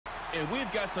And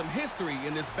we've got some history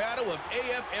in this battle of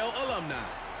AFL alumni.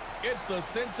 It's the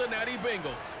Cincinnati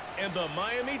Bengals and the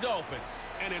Miami Dolphins.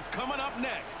 And it's coming up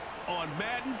next on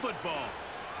Madden Football.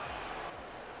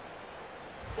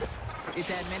 It's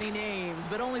had many names,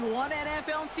 but only one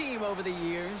NFL team over the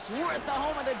years. We're at the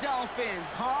home of the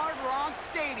Dolphins, Hard Rock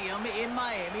Stadium in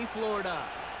Miami, Florida.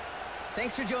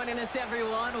 Thanks for joining us,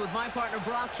 everyone. With my partner,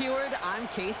 Brock Heward, I'm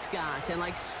Kate Scott. And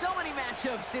like so many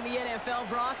matchups in the NFL,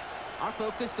 Brock, our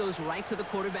focus goes right to the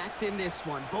quarterbacks in this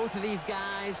one. Both of these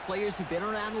guys, players who've been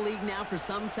around the league now for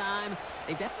some time,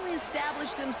 they've definitely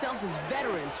established themselves as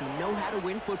veterans who know how to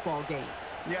win football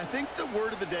games. Yeah, I think the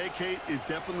word of the day, Kate, is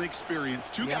definitely experience.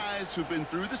 Two guys who've been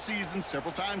through the season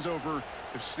several times over,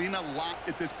 have seen a lot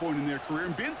at this point in their career,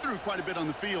 and been through quite a bit on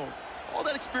the field. All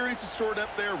that experience is stored up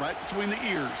there right between the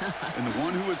ears. And the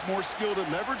one who is more skilled at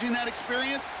leveraging that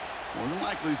experience, more than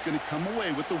likely is going to come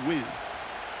away with the win.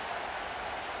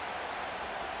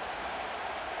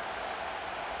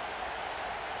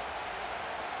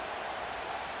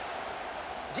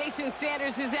 Jason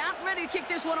Sanders is out, ready to kick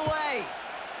this one away.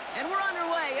 And we're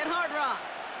underway at Hard Rock.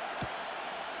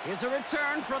 Here's a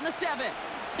return from the 7.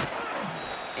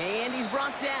 And he's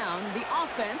brought down. The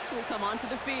offense will come onto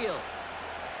the field.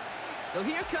 So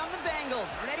here come the Bengals,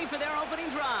 ready for their opening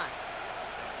drive.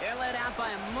 They're led out by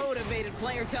a motivated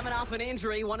player coming off an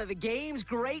injury, one of the game's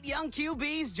great young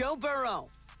QBs, Joe Burrow.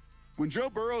 When Joe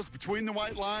Burrow's between the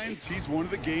white lines, he's one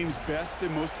of the game's best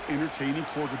and most entertaining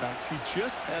quarterbacks. He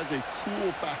just has a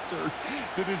cool factor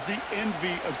that is the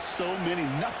envy of so many.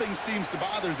 Nothing seems to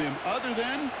bother them other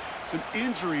than some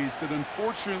injuries that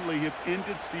unfortunately have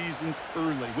ended seasons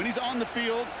early. When he's on the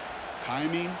field,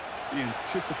 timing, the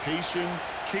anticipation,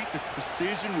 Kate, the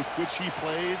precision with which he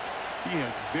plays, he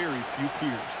has very few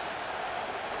peers.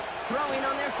 Throwing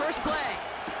on their first play.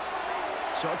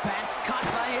 Short pass caught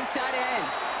by his tight end.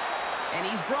 And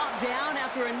he's brought down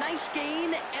after a nice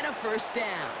gain and a first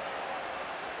down.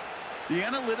 The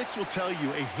analytics will tell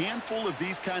you a handful of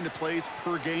these kind of plays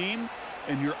per game,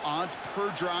 and your odds per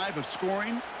drive of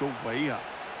scoring go way up.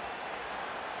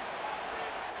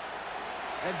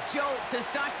 A jolt to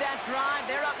start that drive.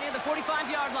 They're up near the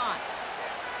 45-yard line.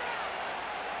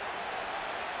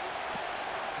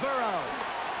 Burrow.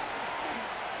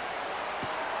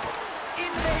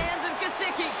 Into the hands of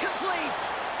Gesicki. Complete.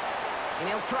 And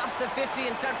he'll cross the 50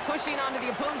 and start pushing onto the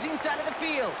opposing side of the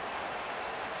field.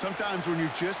 Sometimes when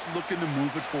you're just looking to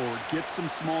move it forward, get some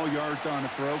small yards on a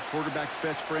throw, quarterback's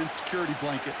best friend, security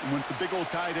blanket. And when it's a big old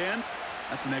tight end,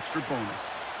 that's an extra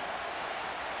bonus.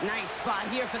 Nice spot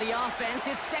here for the offense.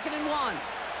 It's 2nd and 1.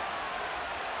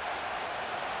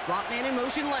 Slot man in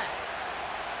motion left.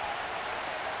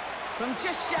 From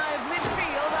just shy of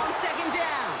midfield on 2nd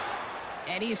down.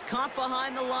 And he's caught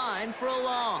behind the line for a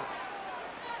loss.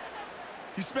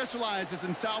 He specializes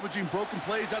in salvaging broken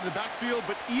plays out of the backfield,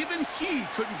 but even he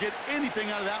couldn't get anything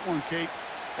out of that one, Kate.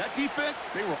 That defense,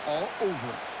 they were all over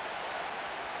it.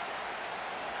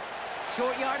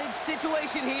 Short yardage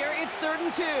situation here. It's 3rd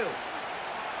and 2.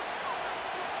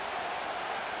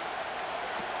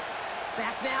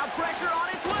 Back now, pressure on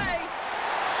its way.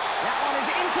 That one is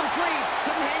incomplete.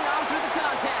 Couldn't hang on through the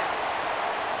contact.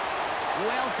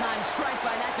 Well-timed strike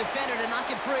by that defender to knock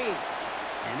it free.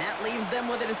 And that leaves them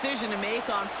with a decision to make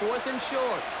on 4th and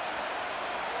short.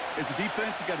 As a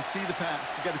defense, you got to see the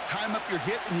pass. You got to time up your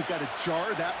hit, and you got to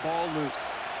jar that ball loose.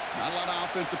 Not a lot of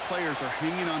offensive players are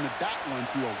hanging on to that one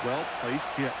through a well-placed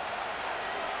hit.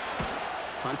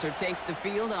 Punter takes the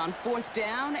field on 4th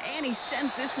down, and he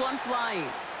sends this one flying.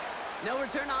 No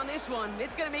return on this one.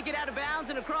 It's going to make it out of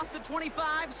bounds and across the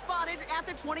 25, spotted at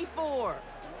the 24.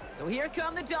 So here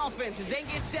come the Dolphins as they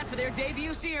get set for their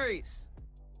debut series.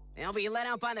 They'll be led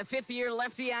out by the 5th-year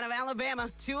lefty out of Alabama,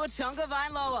 Tua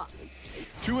Tagovailoa.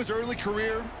 Tua's early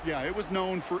career, yeah, it was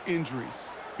known for injuries.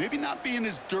 Maybe not being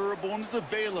as durable and as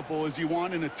available as you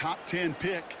want in a top 10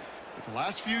 pick. But the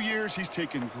last few years, he's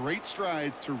taken great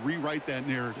strides to rewrite that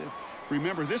narrative.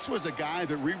 Remember, this was a guy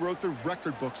that rewrote the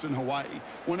record books in Hawaii,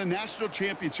 won a national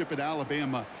championship at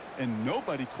Alabama, and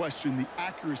nobody questioned the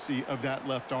accuracy of that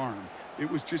left arm. It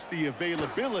was just the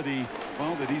availability,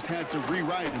 well, that he's had to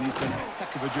rewrite, and he's done a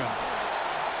heck of a job.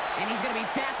 And he's going to be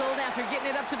tackled after getting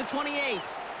it up to the 28.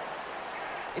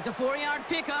 It's a 4-yard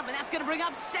pickup, and that's going to bring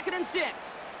up 2nd and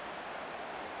 6.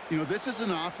 You know, this is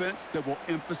an offense that will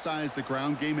emphasize the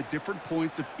ground game at different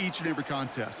points of each and every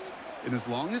contest. And as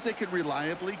long as they can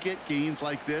reliably get gains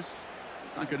like this,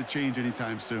 it's not going to change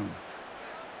anytime soon.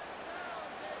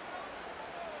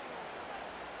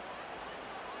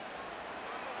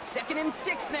 Second and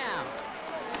 6 now.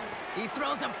 He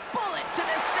throws a bullet to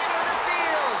the center of the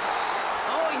field.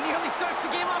 Oh, he nearly starts the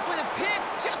game off with a pick.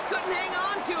 Just couldn't hang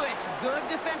on to it. Good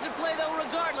defensive play, though,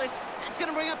 regardless. That's going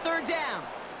to bring up third down.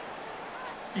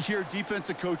 You hear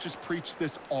defensive coaches preach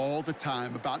this all the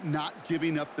time about not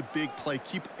giving up the big play.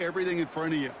 Keep everything in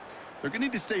front of you. They're going to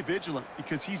need to stay vigilant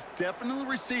because he's definitely a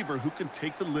receiver who can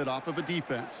take the lid off of a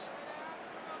defense.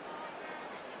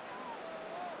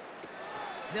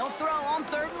 They'll throw on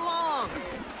third and long.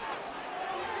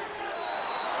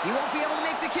 He won't be able to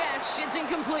make the catch. It's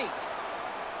incomplete.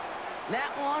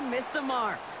 That one missed the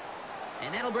mark.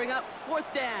 And that'll bring up fourth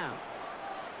down.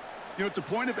 You know, it's a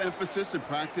point of emphasis in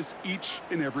practice each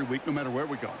and every week, no matter where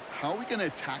we go. How are we going to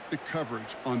attack the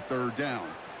coverage on third down?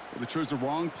 Well, they chose the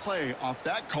wrong play off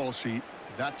that call sheet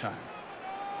that time.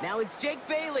 Now it's Jake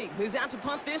Bailey, who's out to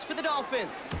punt this for the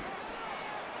Dolphins.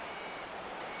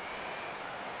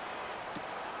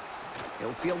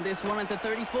 He'll field this one at the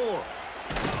 34.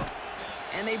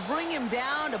 And they bring him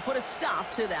down to put a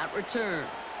stop to that return.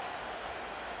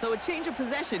 So a change of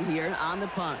possession here on the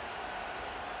punt.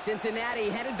 Cincinnati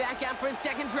headed back out for its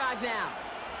second drive now.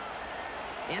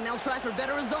 And they'll try for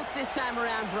better results this time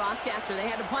around, Brock, after they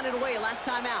had to punt it away last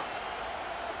time out.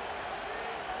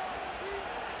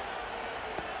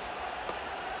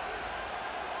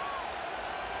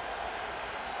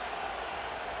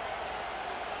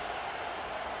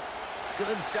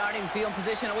 Good starting field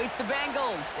position awaits the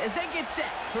Bengals as they get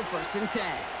set for 1st and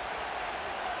 10.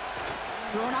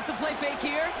 Throwing off the play fake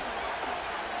here.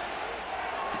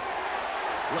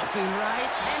 Looking right,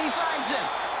 and he finds him.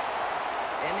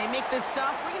 And they make the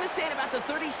stop. We're going to say it about the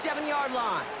 37-yard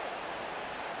line.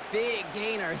 Big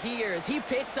gainer here as he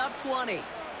picks up 20.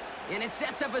 And it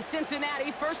sets up a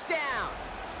Cincinnati 1st down.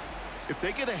 If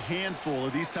they get a handful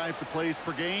of these types of plays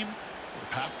per game, the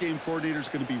pass game coordinator is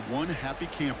going to be one happy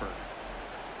camper.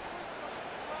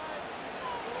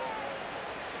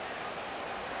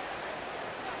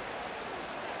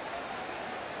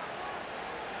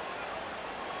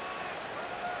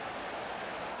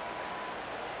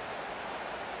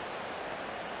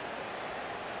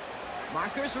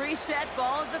 Markers reset,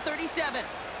 ball at the 37.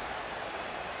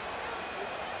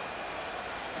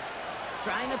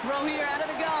 Trying to throw here out of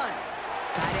the gun.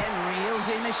 Tight end reels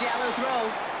in the shallow throw.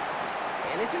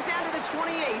 And this is down to the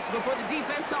 28 before the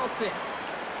defense halts it.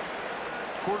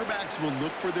 Quarterbacks will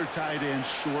look for their tight end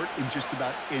short in just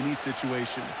about any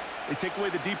situation. They take away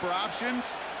the deeper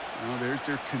options. Well, there's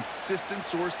their consistent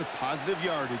source of positive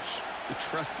yardage, the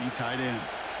trusty tight end.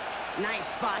 Nice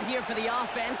spot here for the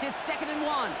offense. It's 2nd and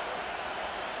 1.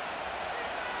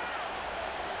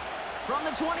 From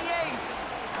the 28.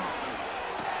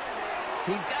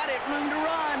 He's got it, room to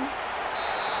run.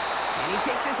 And he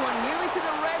takes this one nearly to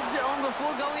the red zone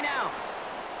before going out.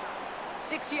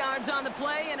 6 yards on the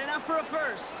play and enough for a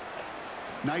first.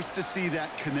 Nice to see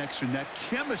that connection, that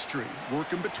chemistry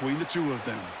working between the two of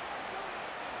them.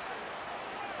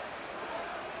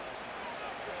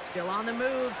 Still on the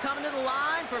move, coming to the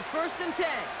line for 1st and 10.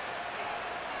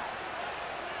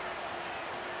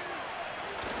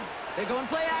 They're going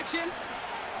play action.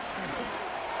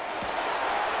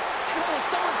 And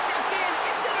someone stepped in.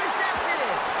 It's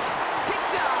intercepted.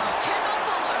 Picked off. Kendall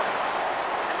Fuller.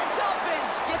 And the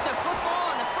Dolphins get the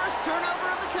football on the first turnover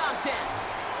of the contest.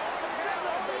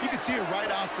 You can see it right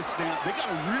off the snap. They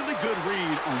got a really good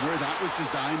read on where that was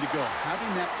designed to go.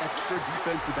 Having that extra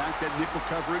defensive back, that nickel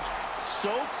coverage,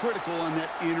 so critical on that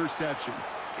interception.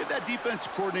 Give that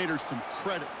defensive coordinator some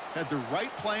credit. Had the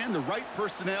right plan, the right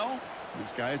personnel.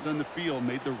 These guys on the field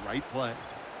made the right play.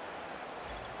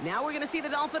 Now we're going to see the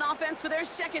Dolphin offense for their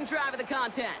second drive of the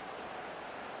contest.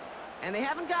 And they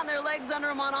haven't gotten their legs under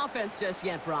them on offense just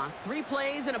yet, Brock. 3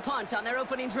 plays and a punt on their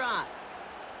opening drive.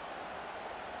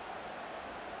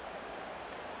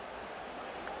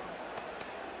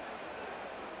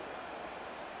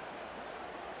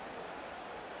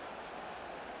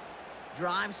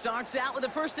 Drive starts out with a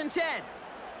 1st and 10.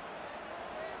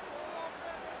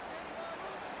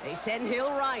 They send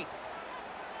Hill right.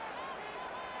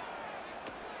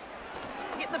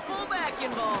 Get the fullback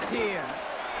involved here.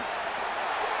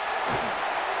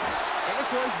 And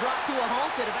this one's brought to a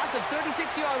halt at about the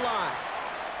 36-yard line.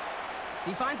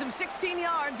 He finds him 16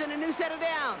 yards and a new set of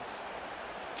downs.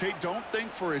 Kate, don't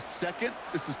think for a second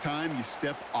this is time you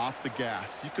step off the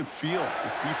gas. You can feel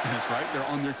this defense, right? They're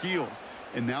on their heels.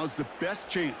 And now's the best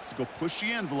chance to go push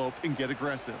the envelope and get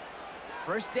aggressive.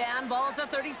 1st down, ball at the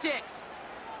 36.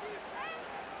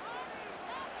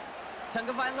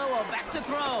 Tagovailoa back to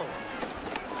throw.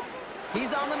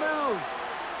 He's on the move.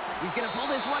 He's going to pull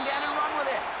this one down and run with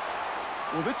it.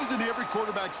 Well, this is in every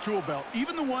quarterback's tool belt,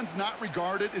 even the ones not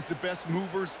regarded as the best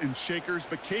movers and shakers.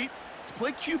 But, Kate, to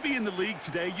play QB in the league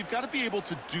today, you've got to be able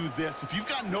to do this. If you've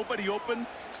got nobody open,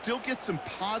 still get some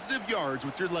positive yards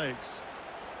with your legs.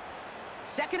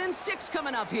 2nd and 6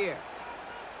 coming up here.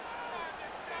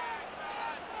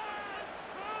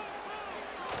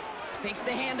 Fakes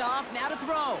the handoff, now to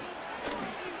throw.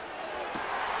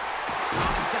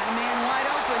 He's got a man wide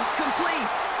open,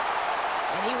 complete.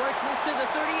 And he works this to the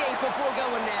 38 before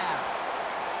going down.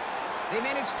 They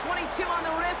managed 22 on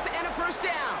the rip and a first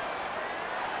down.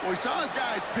 Well, he saw his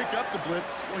guys pick up the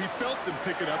blitz. Well, he felt them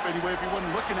pick it up anyway if he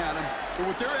wasn't looking at him. But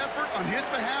with their effort on his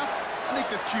behalf, I think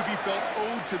this QB felt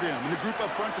owed to them and the group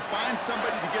up front to find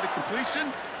somebody to get a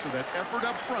completion, so that effort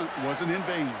up front wasn't in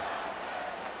vain.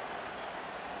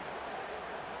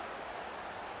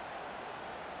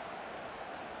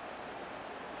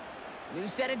 New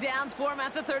set of downs for him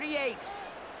at the 38.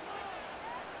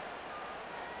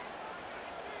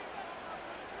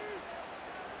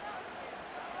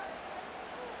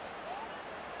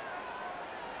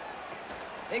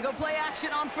 They go play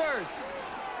action on first.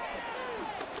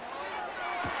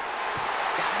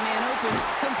 Got a man open,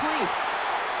 complete.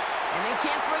 And they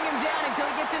can't bring him down until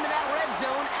he gets into that red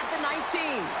zone at the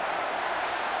 19.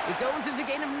 It goes as a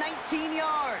gain of 19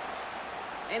 yards.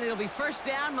 And it'll be first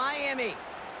down, Miami.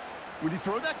 When you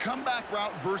throw that comeback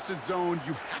route versus zone,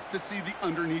 you have to see the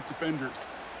underneath defenders.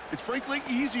 It's frankly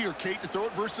easier, Kate, to throw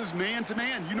it versus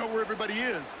man-to-man. You know where everybody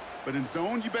is. But in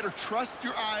zone, you better trust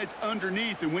your eyes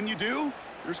underneath. And when you do,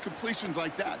 there's completions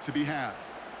like that to be had.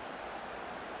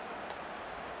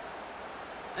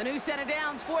 A new set of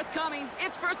downs forthcoming.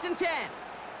 It's 1st and 10.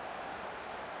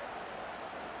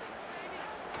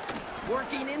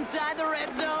 Working inside the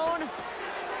red zone.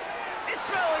 This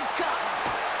throw is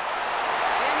caught.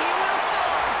 And he will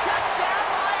score. Touchdown,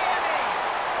 Miami.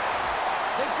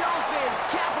 The Dolphins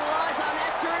capitalize on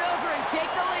that turnover and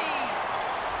take the lead.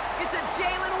 It's a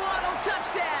Jalen Waddle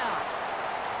touchdown.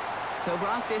 So,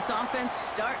 Brock, this offense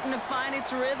starting to find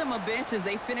its rhythm a bit as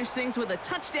they finish things with a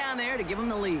touchdown there to give them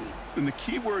the lead. And the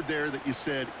key word there that you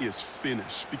said is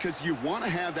finish, because you want to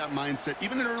have that mindset,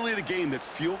 even early in the game, that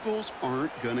field goals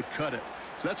aren't going to cut it.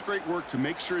 So that's great work to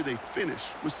make sure they finish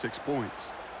with 6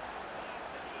 points.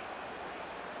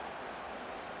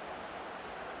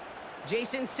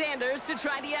 Jason Sanders to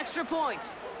try the extra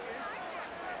point.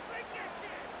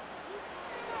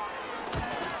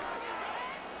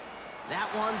 That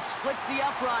one splits the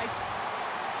uprights.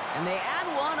 And they add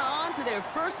one on to their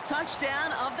first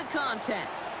touchdown of the contest.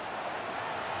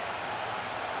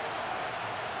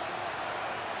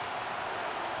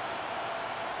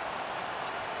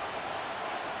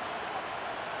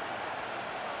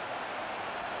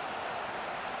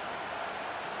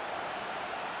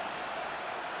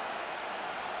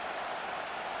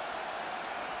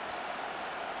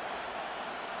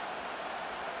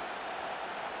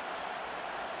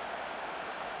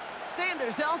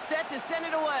 Sanders all set to send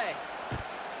it away.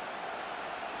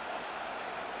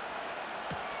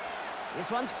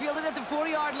 This one's fielded at the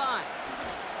 40-yard line.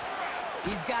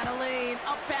 He's got a lane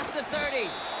up past the 30.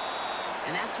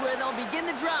 And that's where they'll begin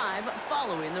the drive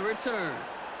following the return.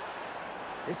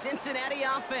 The Cincinnati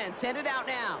offense headed out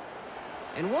now.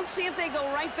 And we'll see if they go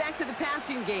right back to the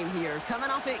passing game here, coming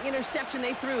off an interception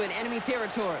they threw in enemy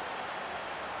territory.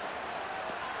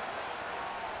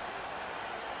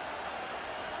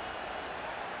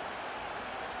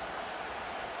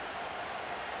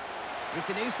 It's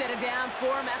a new set of downs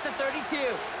for him at the 32.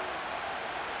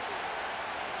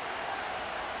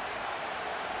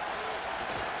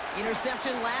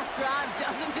 Interception last drive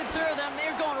doesn't deter them.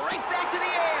 They're going right back to the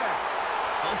air.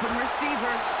 Open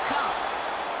receiver, caught.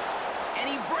 And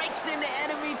he breaks into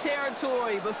enemy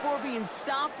territory before being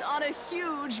stopped on a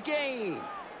huge gain.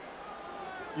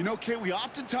 You know, Kate, we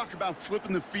often talk about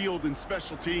flipping the field in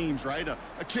special teams, right? A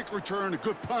kick return, a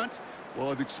good punt.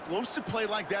 Well, an explosive play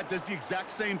like that does the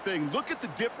exact same thing. Look at the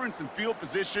difference in field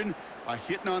position. By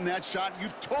hitting on that shot,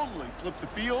 you've totally flipped the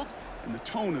field and the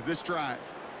tone of this drive.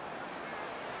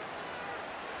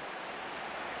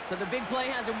 So the big play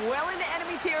has him well into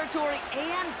enemy territory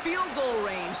and field goal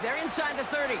range. They're inside the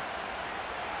 30.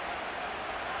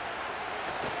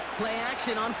 Play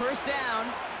action on first down.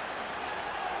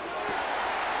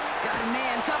 Got a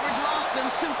man, coverage lost him,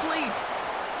 complete.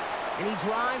 And he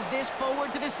drives this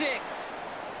forward to the 6.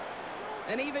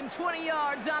 And even 20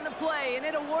 yards on the play, and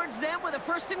it awards them with a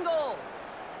 1st and goal.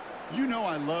 You know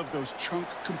I love those chunk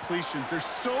completions. They're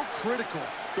so critical.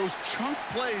 Those chunk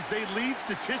plays, they lead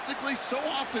statistically so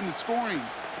often to scoring.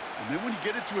 And then when you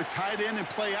get it to a tight end and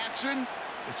play action,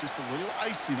 it's just a little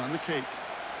icing on the cake.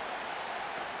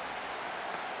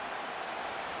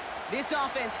 This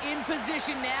offense in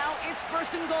position now. It's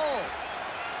 1st and goal.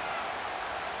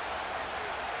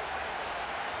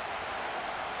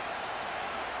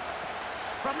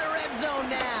 From the red zone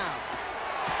now.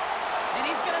 And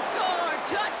he's going to score.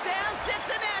 Touchdown! Touchdown,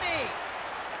 Cincinnati!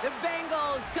 The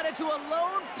Bengals cut it to a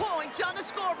lone point on the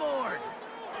scoreboard.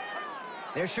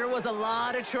 There sure was a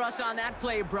lot of trust on that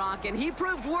play, Brock, and he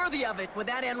proved worthy of it with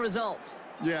that end result.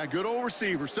 Yeah, good old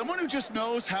receiver. Someone who just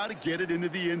knows how to get it into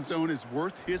the end zone is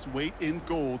worth his weight in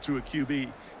gold to a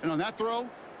QB. And on that throw,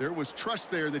 there was trust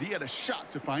there that he had a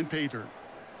shot to find pay dirt.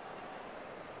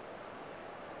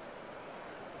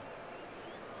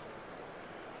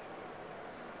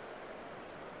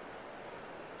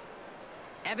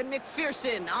 Evan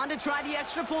McPherson on to try the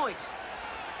extra point.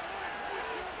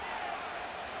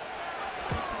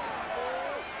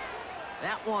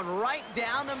 That one right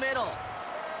down the middle.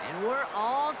 And we're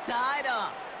all tied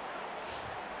up.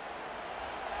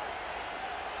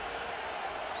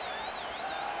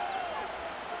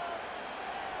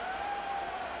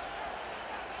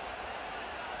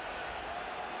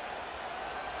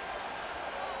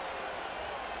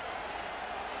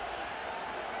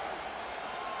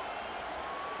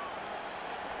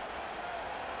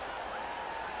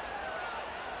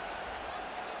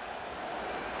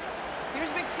 Here's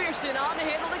McPherson on to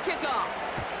handle the kickoff.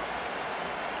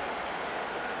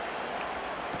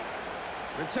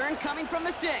 Return coming from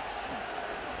the 6.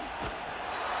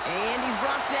 And he's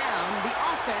brought down. The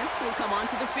offense will come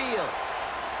onto the field.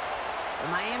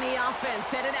 The Miami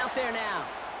offense headed out there now.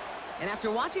 And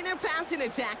after watching their passing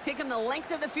attack take them the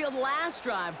length of the field last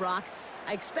drive, Brock,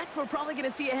 I expect we're probably going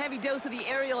to see a heavy dose of the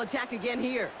aerial attack again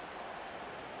here.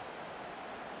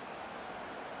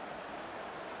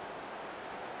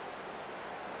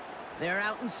 They're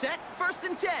out and set, 1st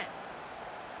and 10.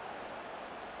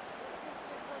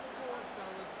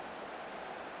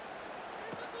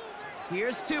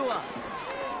 Here's Tua.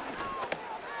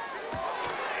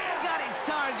 Got his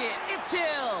target. It's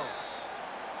Hill.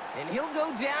 And he'll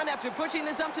go down after pushing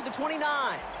this up to the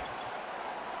 29.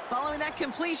 Following that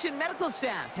completion, medical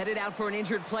staff headed out for an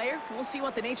injured player. We'll see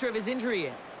what the nature of his injury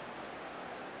is.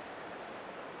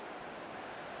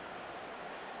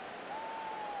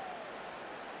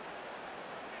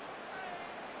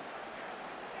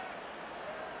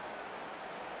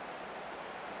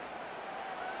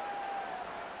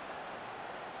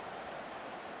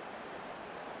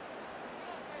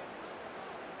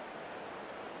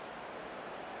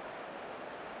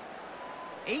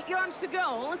 Eight yards to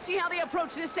go. Let's see how they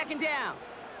approach this 2nd down.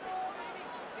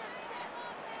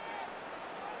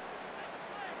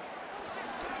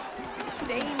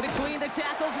 Staying between the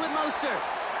tackles with Mostert.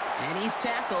 And he's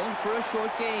tackled for a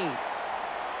short gain.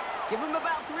 Give him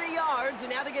about 3 yards, and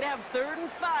now they're going to have 3rd and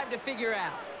 5 to figure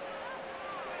out.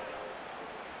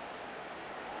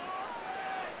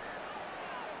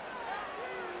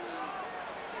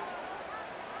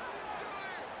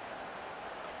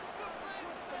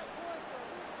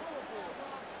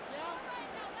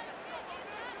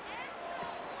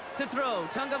 To throw,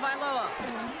 Tunga Vailoa.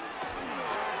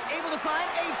 Able to find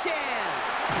Achane.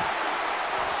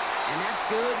 And that's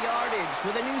good yardage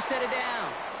with a new set of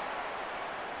downs.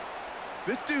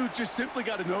 This dude's just simply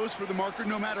got a nose for the marker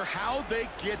no matter how they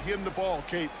get him the ball,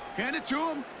 Kate. Hand it to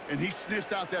him, and he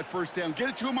sniffs out that 1st down. Get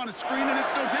it to him on a screen, and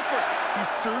it's no different. He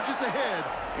surges ahead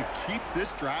and keeps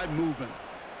this drive moving.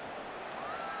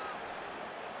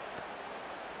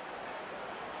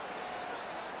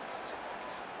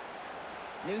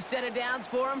 New set of downs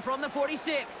for him from the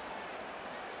 46.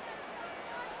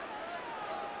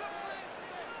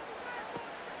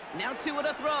 Now Tua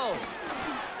to throw.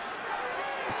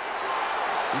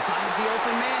 He finds the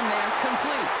open man there,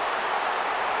 complete.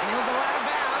 And he'll go out of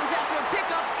bounds after a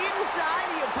pickup inside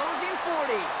the opposing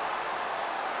 40.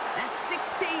 That's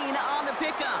 16 on the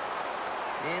pickup.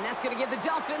 And that's going to give the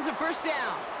Dolphins a 1st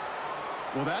down.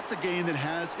 Well, that's a game that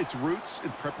has its roots in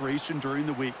preparation during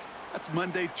the week. That's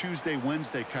Monday, Tuesday,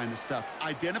 Wednesday kind of stuff.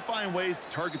 Identifying ways to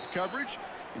target the coverage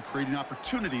and creating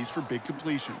opportunities for big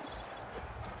completions.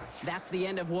 That's the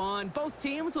end of one. Both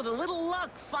teams with a little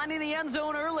luck finding the end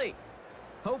zone early.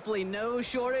 Hopefully no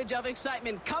shortage of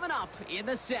excitement coming up in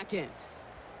the 2nd.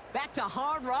 Back to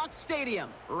Hard Rock Stadium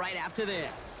right after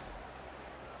this.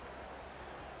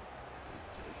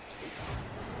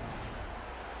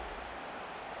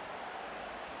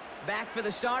 Back for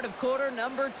the start of quarter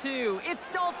number 2. It's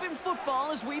Dolphin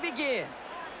football as we begin.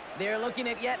 They're looking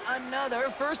at yet another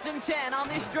 1st and 10 on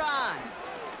this drive.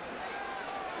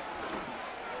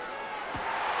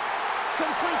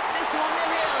 Completes this one to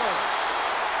Hill.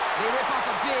 They rip off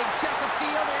a big chunk of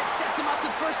field, and it sets him up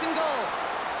with 1st and goal.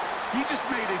 He just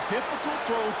made a difficult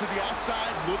throw to the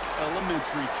outside look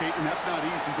elementary, Kate, and that's not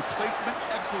easy. The placement,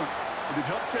 excellent. And it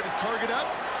helped set his target up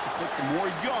to put some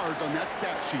more yards on that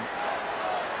stat sheet.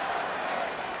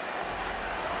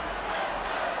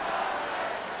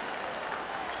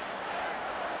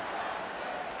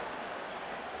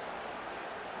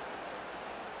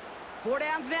 4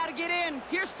 downs now to get in.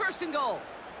 Here's first and goal.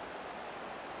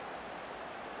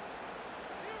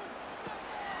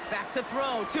 Back to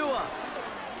throw, Tua.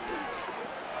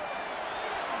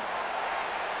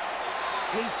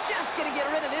 And he's just going to get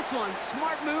rid of this one.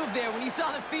 Smart move there. When you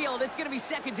saw the field, it's going to be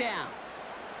second down.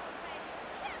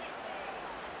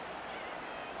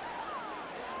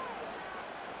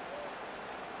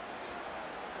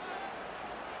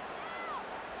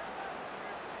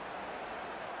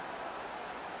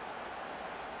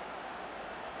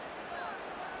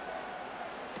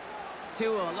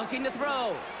 Tua looking to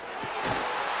throw.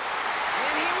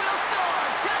 And he will score.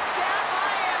 Touchdown,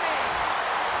 Miami.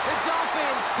 The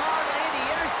Dolphins parlay the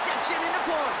interception into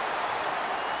points.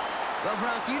 Well,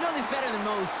 Brock, you know this better than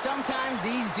most. Sometimes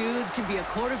these dudes can be a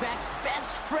quarterback's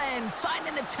best friend,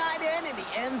 finding the tight end in the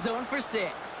end zone for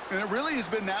 6. And it really has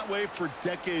been that way for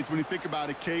decades when you think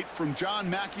about it, Kate. From John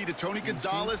Mackey to Tony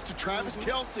Gonzalez to Travis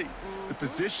Kelce. The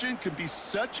position can be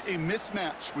such a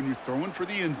mismatch when you're throwing for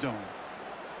the end zone.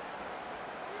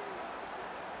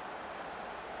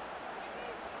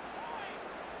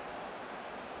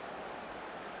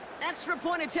 Extra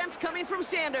point attempt coming from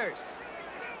Sanders.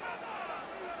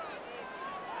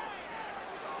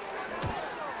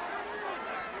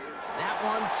 That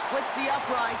one splits the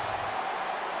uprights.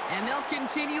 And they'll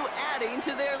continue adding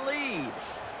to their lead.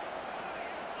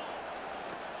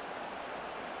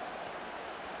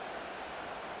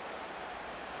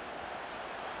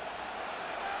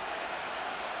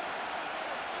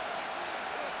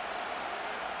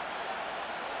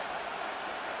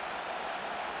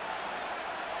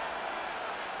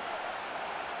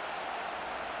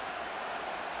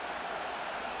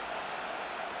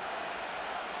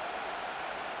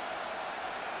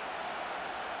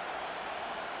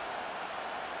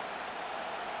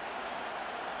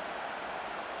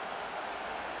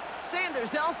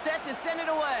 Sanders all set to send it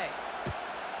away.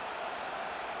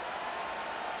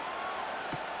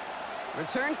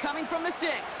 Return coming from the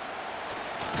 6.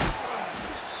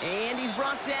 And he's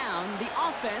brought down. The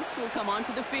offense will come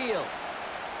onto the field.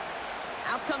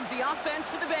 Out comes the offense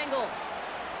for the Bengals.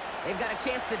 They've got a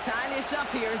chance to tie this up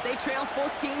here as they trail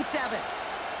 14-7.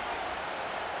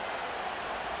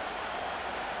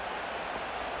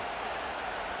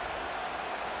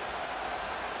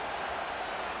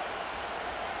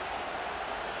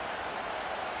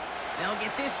 They'll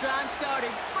get this drive started.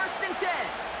 First and 10.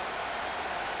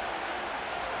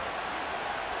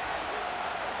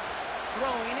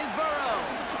 Throwing is Burrow.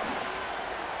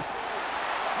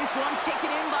 This one taken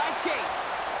in by Chase.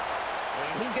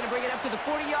 And he's going to bring it up to the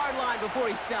 40-yard line before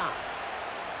he stopped.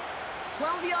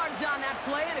 12 yards on that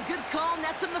play, and a good call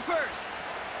nets him the first.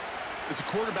 As a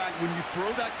quarterback, when you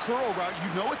throw that curl route, you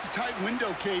know it's a tight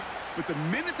window, Kate. But the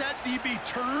minute that DB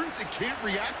turns and can't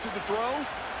react to the throw,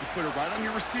 you put it right on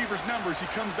your receiver's numbers. He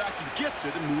comes back and gets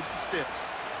it and moves the sticks.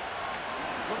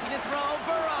 Looking to throw,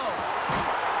 Burrow.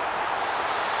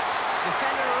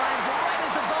 Defender arrives right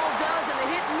as the ball does, and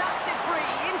the hit knocks it free.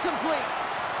 Incomplete.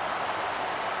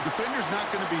 Defender's not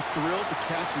going to be thrilled. The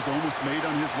catch was almost made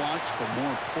on his watch, but more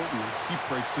importantly, he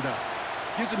breaks it up.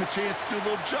 Gives him a chance to do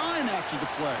a little jawing after the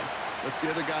play. Lets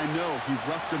the other guy know he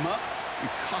roughed him up and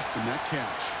cost him that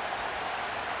catch.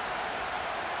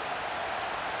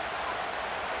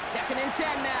 Second and 10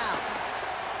 now.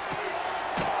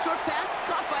 Short pass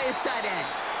caught by his tight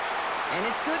end. And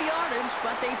it's good yardage,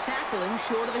 but they tackle him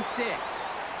short of the sticks.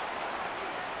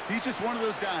 He's just one of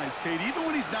those guys, Kate. Even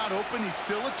when he's not open, he's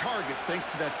still a target thanks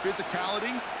to that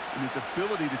physicality and his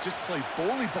ability to just play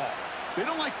bully ball. They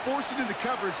don't like forcing into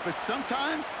coverage, but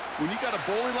sometimes when you got a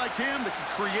bully like him that can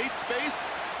create space,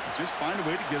 you just find a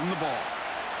way to get him the ball.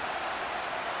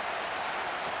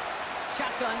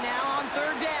 Shotgun now on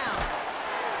third down.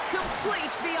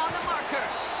 Complete beyond the marker.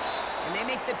 And they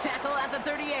make the tackle at the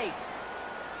 38.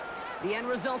 The end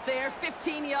result there,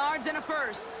 15 yards and a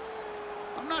first.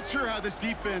 I'm not sure how this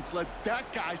defense let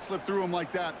that guy slip through him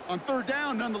like that. On third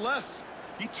down, nonetheless,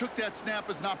 he took that snap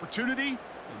as an opportunity,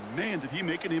 and man, did he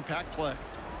make an impact play.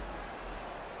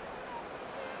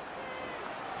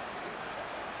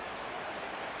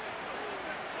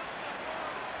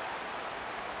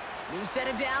 New set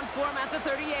of downs for him at the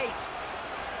 38.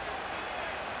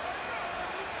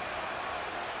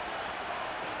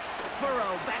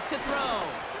 Burrow back to throw.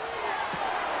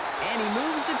 And he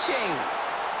moves the chains.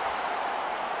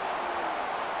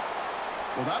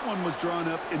 Well, that one was drawn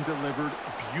up and delivered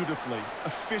beautifully,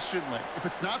 efficiently. If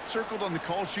it's not circled on the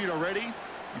call sheet already,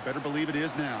 you better believe it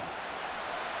is now.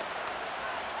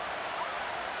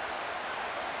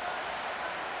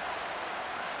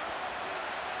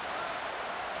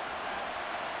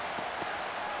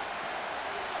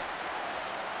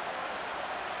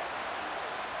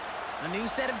 A new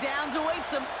set of downs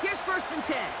awaits him. Here's 1st and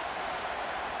 10.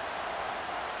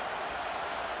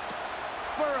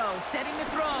 Burrow setting to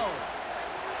throw.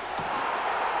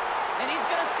 And he's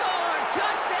going to score.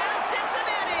 Touchdown,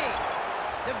 Cincinnati!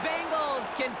 The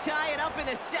Bengals can tie it up in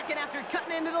the second after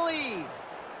cutting into the lead.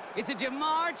 It's a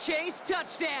Jamar Chase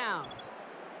touchdown.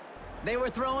 They were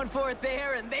throwing for it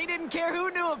there, and they didn't care who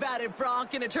knew about it,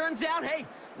 Brock. And it turns out, hey,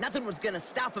 nothing was going to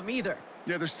stop them either.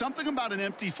 Yeah, there's something about an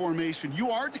empty formation.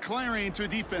 You are declaring to a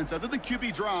defense, other than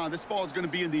QB draw, this ball is going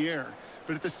to be in the air.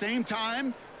 But at the same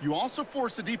time, you also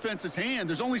force the defense's hand.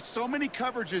 There's only so many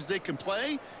coverages they can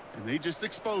play, and they just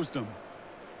exposed them.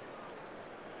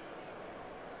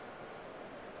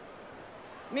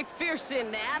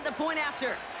 McPherson at the point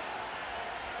after.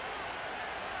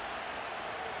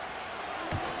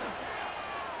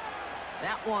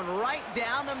 That one right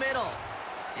down the middle.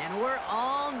 And we're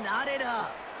all knotted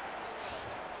up.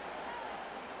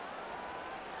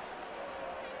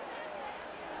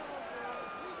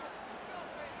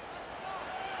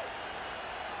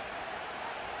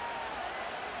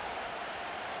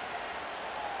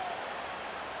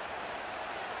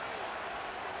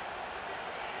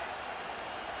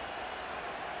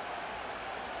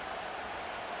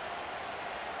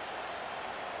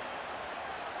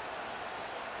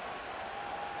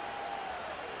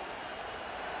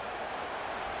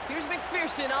 Here's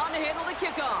McPherson on to handle the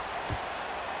kickoff.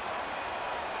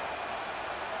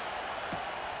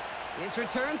 His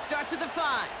return starts at the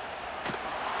 5.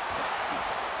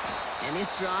 And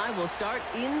this drive will start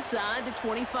inside the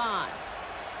 25.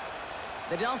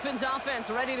 The Dolphins offense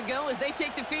ready to go as they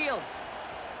take the field.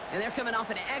 And they're coming off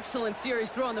an excellent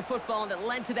series throwing the football that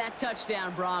led to that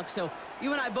touchdown, Brock. So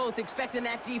you and I both expecting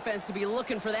that defense to be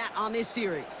looking for that on this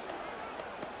series.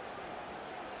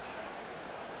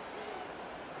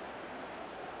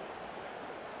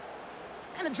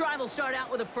 And the drive will start out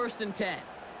with a 1st and 10.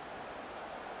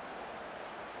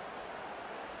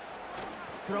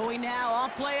 Throwing now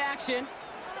off play action.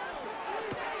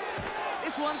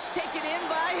 This one's taken in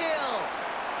by Hill.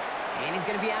 And he's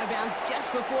going to be out of bounds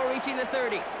just before reaching the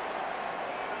 30.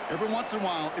 Every once in a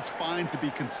while, it's fine to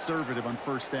be conservative on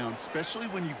 1st down, especially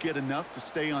when you get enough to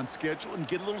stay on schedule and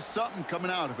get a little something coming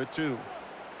out of it, too.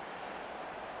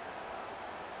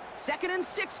 2nd and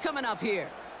 6 coming up here.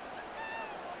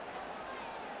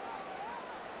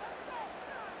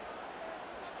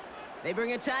 They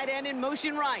bring a tight end in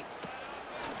motion right.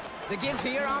 The give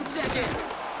here on 2nd.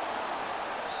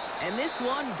 And this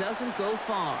one doesn't go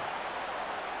far.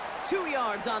 2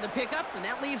 yards on the pickup, and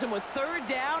that leaves him with 3rd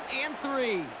down and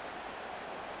 3.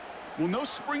 Well, no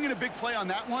springing a big play on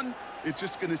that one. It's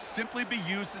just going to simply be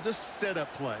used as a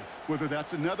setup play, whether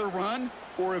that's another run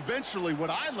or eventually what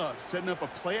I love, setting up a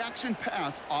play-action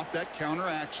pass off that counter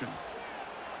action.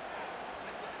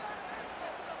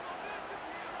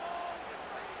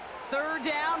 Third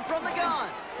down from the gun.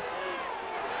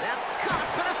 That's caught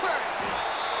for the 1st.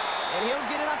 And he'll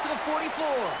get it up to the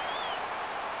 44.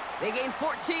 They gain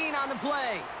 14 on the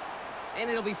play. And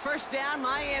it'll be 1st down,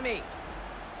 Miami.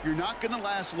 You're not going to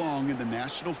last long in the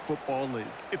National Football League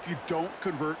if you don't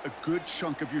convert a good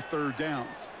chunk of your 3rd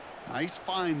downs. Nice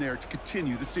find there to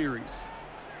continue the series.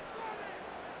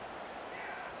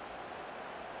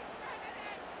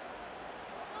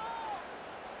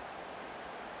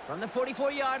 From the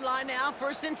 44-yard line now,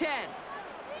 1st and 10.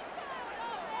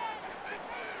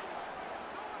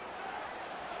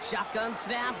 Shotgun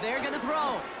snap, they're going to throw.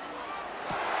 Oh,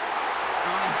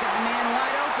 he's got a man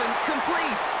wide open,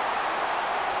 complete.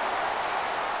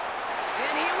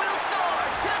 And he will score,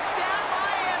 touchdown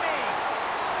Miami.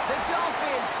 The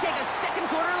Dolphins take a 2nd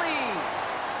quarter lead.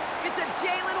 It's a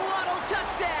Jalen Waddle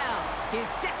touchdown, his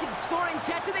 2nd scoring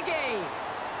catch of the game.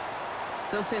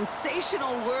 So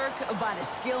sensational work by the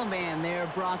skill man there,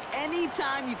 Brock.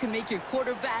 Anytime you can make your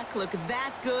quarterback look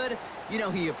that good, you know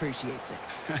he appreciates it.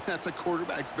 That's a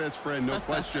quarterback's best friend, no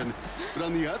question. But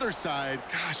on the other side,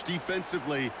 gosh,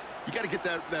 defensively, you got to get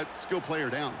that skill player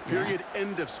down. Period,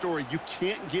 end of story. You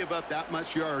can't give up that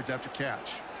much yards after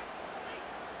catch.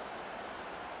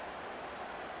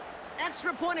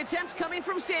 Extra point attempt coming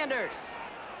from Sanders.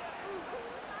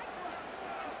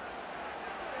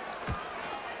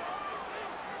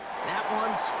 That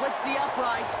one splits the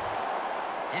uprights,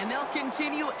 and they'll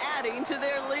continue adding to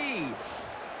their lead.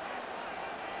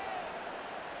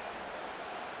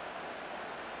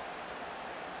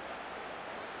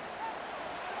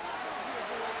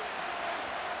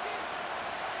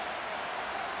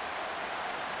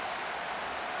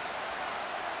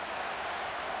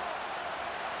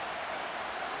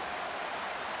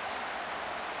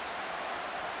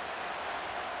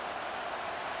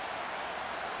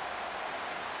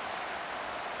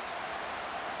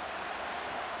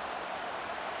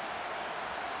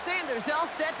 Sanders all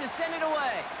set to send it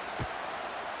away.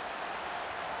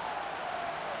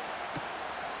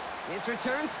 This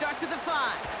return starts at the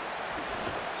 5.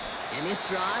 And this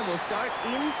drive will start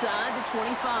inside the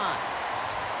 25.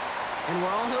 And we're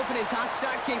all hoping his hot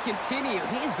start can continue.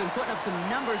 He has been putting up some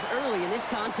numbers early in this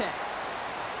contest.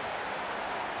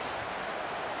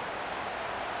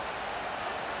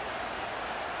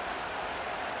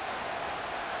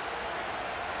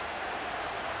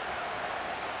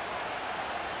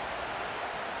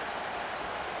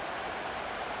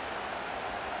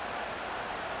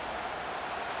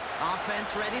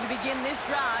 Offense ready to begin this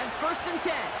drive. 1st and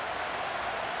 10.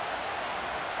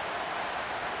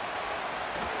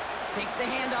 Takes the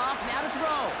handoff, now to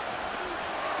throw.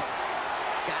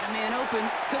 Got a man open,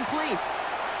 complete.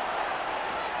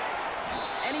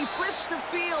 And he flips the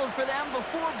field for them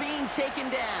before being taken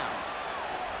down.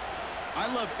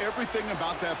 I love everything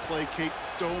about that play, Kate,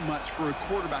 so much for a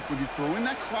quarterback. When you throw in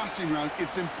that crossing route,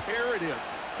 it's imperative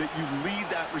that you lead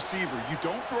that receiver. You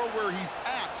don't throw where he's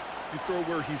at, you throw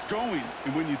where he's going.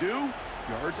 And when you do,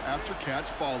 yards after catch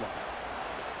follow.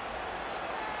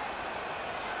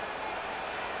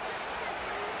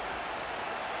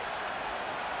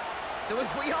 So as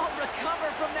we all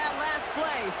recover from that last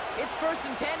play, it's 1st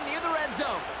and 10 near the red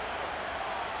zone.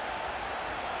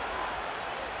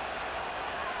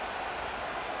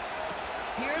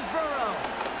 Here's Burrow.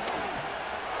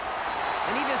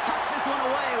 And he just hucks this one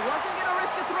away. Wasn't going to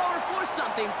risk a throw or force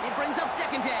something. It brings up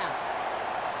 2nd down.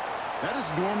 That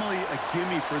is normally a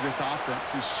gimme for this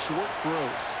offense, these short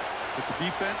throws. But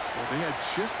the defense, well, they had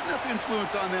just enough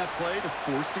influence on that play to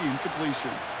force the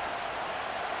incompletion.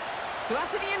 So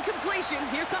after the incompletion,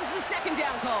 here comes the 2nd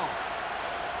down call.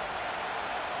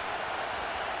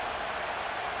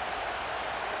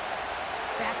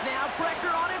 Back now,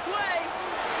 pressure on its way.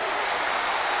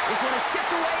 This one is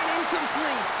tipped away and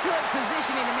incomplete. Good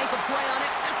positioning to make a play on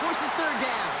it. That forces 3rd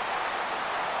down.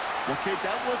 Well, Kate,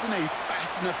 that wasn't a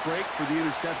fast enough break for the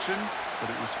interception,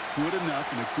 but it was good enough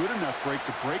and a good enough break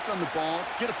to break on the ball,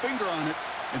 get a finger on it,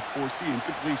 and force the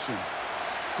incompletion.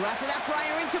 So after that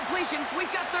prior incompletion, we've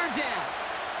got 3rd down.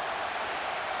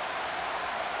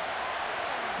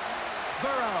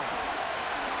 Burrow.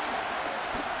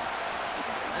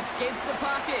 Escapes the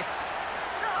pocket.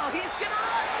 Oh, he's going to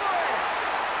run for it.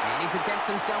 And he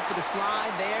protects himself with a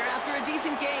slide there after a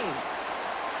decent game.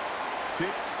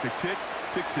 Tick, tick, tick,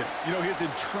 tick, tick. You know, his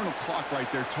internal clock right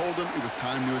there told him it was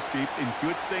time to escape, and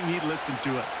good thing he listened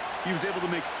to it. He was able to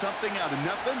make something out of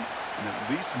nothing and at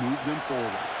least move them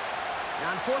forward.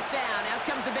 On 4th down, out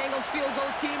comes the Bengals field goal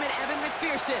team and Evan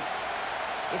McPherson.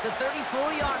 It's a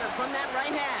 34-yarder from that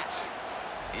right hash.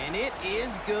 And it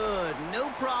is good.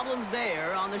 No problems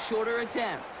there on the shorter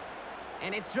attempt.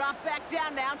 And it's dropped back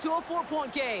down now to a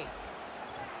 4-point game.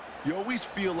 You always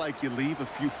feel like you leave a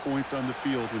few points on the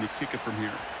field when you kick it from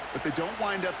here. But they don't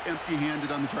wind up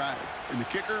empty-handed on the drive. And the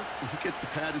kicker, well, he gets to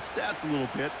pad his stats a little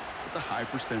bit with a high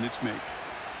percentage make.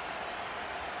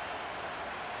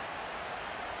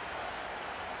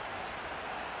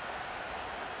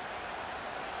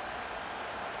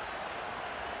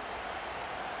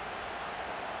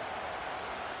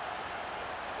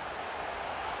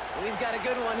 We've got a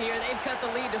good one here. They've cut the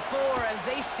lead to 4 as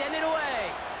they send it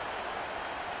away.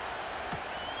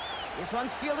 This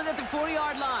one's fielded at the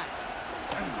 40-yard line.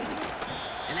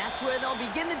 And that's where they'll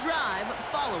begin the drive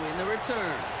following the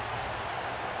return.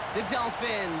 The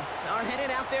Dolphins are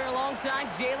headed out there alongside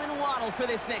Jalen Waddle for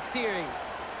this next series.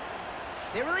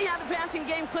 They really have the passing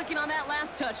game clicking on that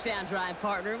last touchdown drive,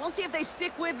 partner. We'll see if they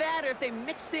stick with that or if they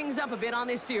mix things up a bit on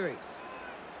this series.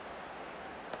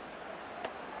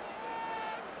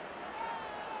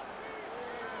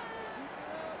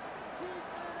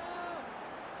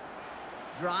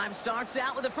 Drive starts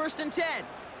out with a 1st and 10.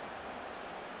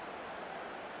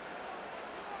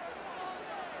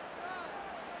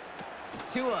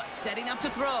 Tua setting up to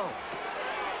throw.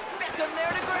 Beckham there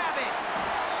to grab it.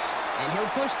 And he'll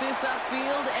push this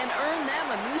upfield and earn them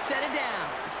a new set of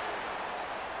downs.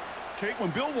 Kate,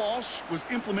 when Bill Walsh was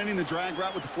implementing the drag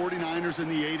route with the 49ers in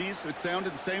the 80s, it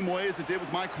sounded the same way as it did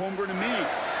with Mike Holmgren and me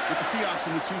with the Seahawks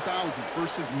in the 2000s.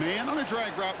 Versus man on a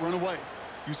drag route, run away.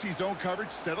 You see zone coverage,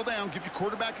 settle down, give your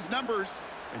quarterback his numbers,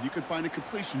 and you can find a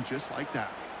completion just like that.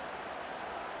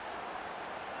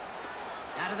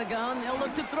 Out of the gun, they'll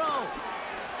look to throw.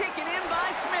 Taken in by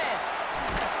Smith.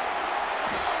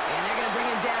 And they're going to bring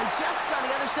him down just on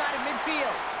the other side of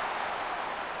midfield.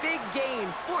 Big gain,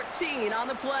 14 on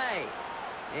the play.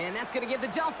 And that's going to give the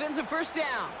Dolphins a 1st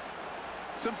down.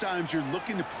 Sometimes you're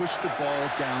looking to push the ball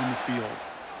down the field.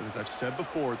 But as I've said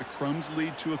before, the crumbs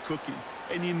lead to a cookie.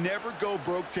 And you never go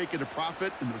broke taking a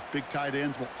profit, and those big tight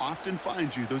ends will often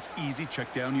find you those easy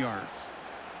check down yards.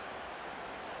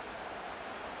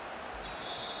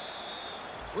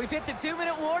 We've hit the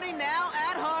 2-minute warning now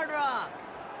at Hard Rock.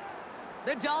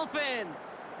 The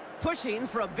Dolphins pushing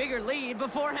for a bigger lead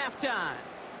before halftime.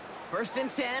 1st and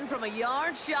 10 from a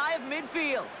yard shy of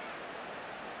midfield.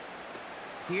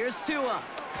 Here's Tua.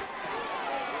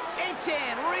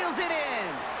 Achan reels it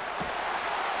in.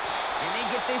 And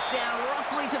they get this down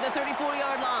roughly to the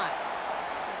 34-yard line.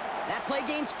 That play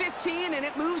gains 15, and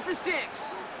it moves the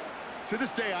sticks. To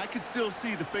this day, I can still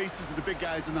see the faces of the big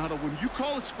guys in the huddle. When you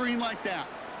call a screen like that,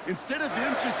 instead of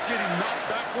them just getting knocked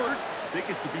backwards, they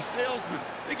get to be salesmen.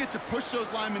 They get to push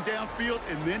those linemen downfield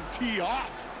and then tee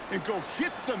off and go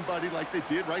hit somebody like they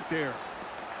did right there.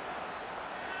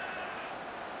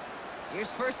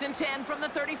 Here's 1st and 10 from the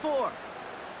 34.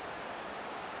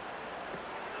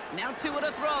 Now Tua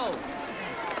to throw.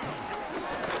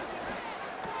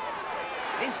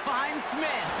 This finds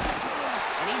Smith.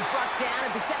 And he's brought down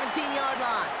at the 17-yard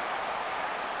line.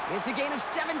 It's a gain of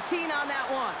 17 on that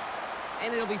one.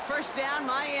 And it'll be 1st down,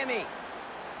 Miami.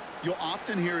 You'll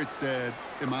often hear it said,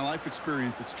 in my life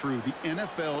experience, it's true, the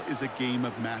NFL is a game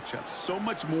of matchups, so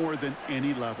much more than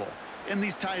any level. And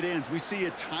these tight ends, we see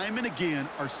it time and again,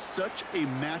 are such a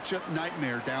matchup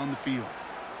nightmare down the field.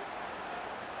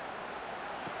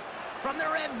 From the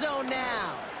red zone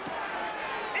now.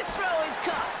 This throw is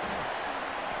cut.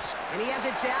 And he has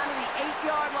it down to the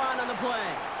 8-yard line on the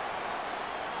play.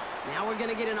 Now we're going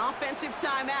to get an offensive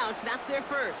timeout, so that's their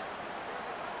first.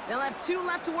 They'll have 2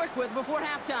 left to work with before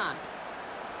halftime.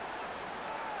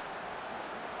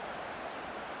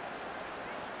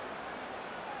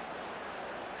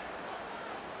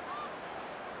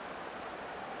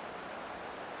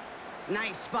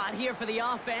 Nice spot here for the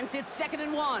offense. It's 2nd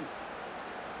and 1.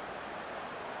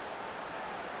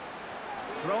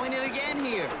 Throwing it again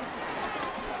here.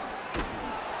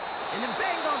 And the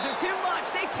Bengals are too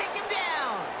much. They take him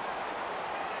down.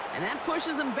 And that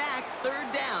pushes them back.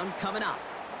 3rd down coming up.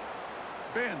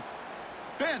 Bend.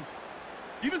 Bend.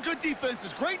 Even good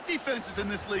defenses, great defenses in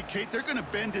this league, Kate, they're going to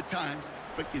bend at times,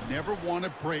 but you never want to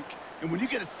break. And when you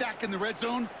get a sack in the red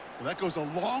zone, well, that goes a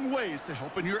long ways to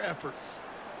helping your efforts.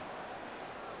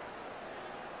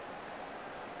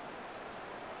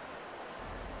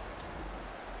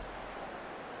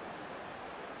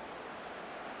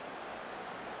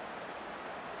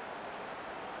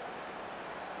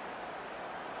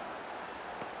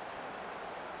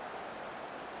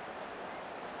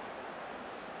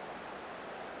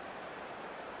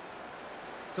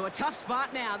 So a tough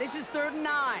spot now. This is 3rd and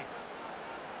 9.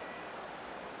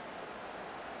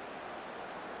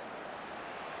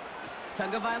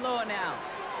 Tagovailoa now.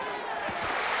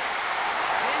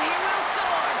 And he will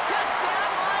score.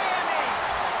 Touchdown, Miami.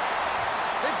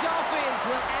 The Dolphins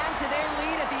will add to their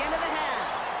lead at the end of the half.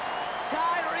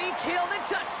 Tyreek Hill the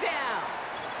touchdown.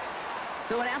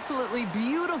 So an absolutely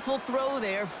beautiful throw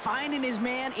there, finding his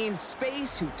man in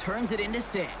space who turns it into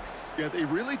 6. Yeah, they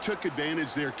really took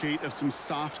advantage there, Kate, of some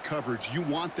soft coverage. You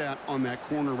want that on that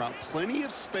corner route. Plenty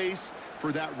of space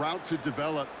for that route to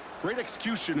develop. Great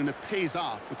execution, and it pays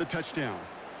off with the touchdown.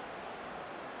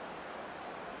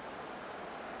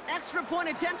 Extra point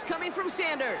attempt coming from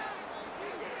Sanders.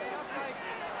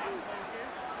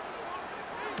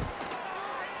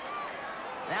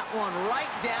 That one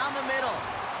right down the middle.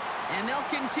 And they'll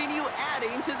continue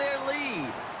adding to their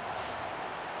lead.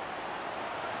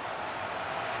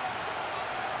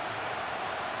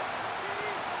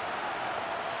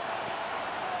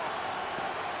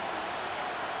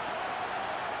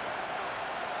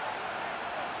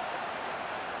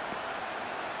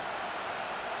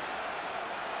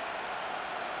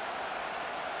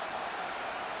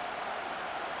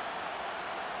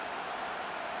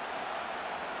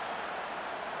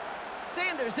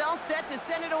 Sanders all set to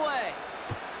send it away.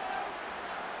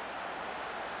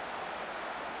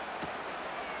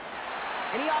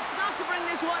 And he opts not to bring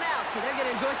this one out, so they're going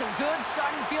to enjoy some good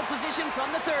starting field position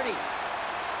from the 30.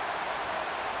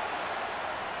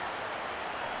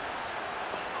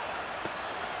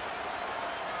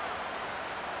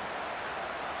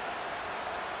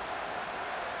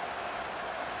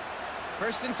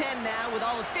 First and 10 now with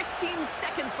all of 15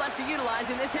 seconds left to utilize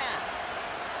in this half.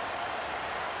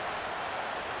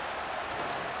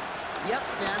 Yep,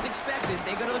 as expected,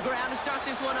 they go to the ground to start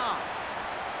this one off.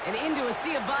 And into a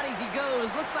sea of bodies he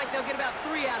goes. Looks like they'll get about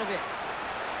 3 out of it.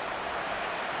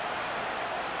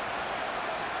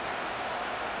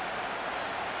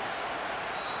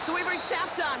 So we've reached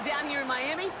halftime down here in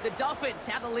Miami. The Dolphins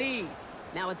have the lead.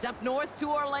 Now it's up north to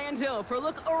Orlando for a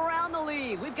look around the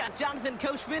league. We've got Jonathan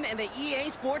Coachman and the EA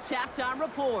Sports Halftime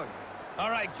Report. All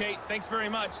right, Kate, thanks very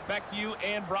much. Back to you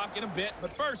and Brock in a bit.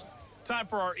 But first, time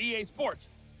for our EA Sports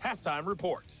Halftime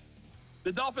Report.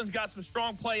 The Dolphins got some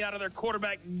strong play out of their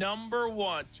quarterback number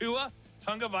 1, Tua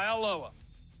Tagovailoa.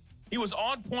 He was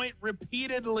on point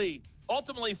repeatedly,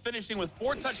 ultimately finishing with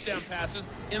 4 touchdown passes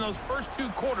in those first 2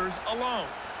 quarters alone.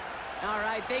 All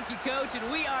right, thank you, Coach,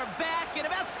 and we are back and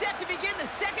about set to begin the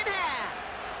second half.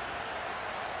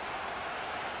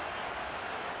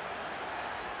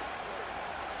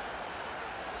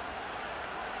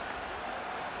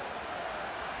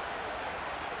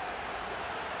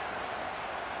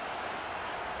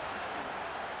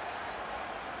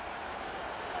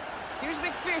 Here's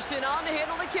McPherson on to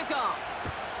handle the kickoff.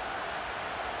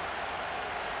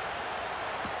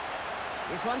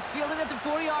 This one's fielded at the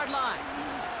 40-yard line.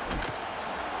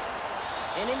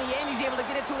 And in the end, he's able to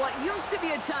get it to what used to be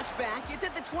a touchback. It's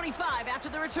at the 25 after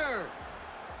the return.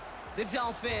 The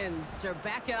Dolphins are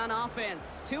back on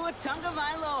offense. Tua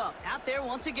Tagovailoa out there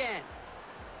once again.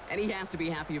 And he has to be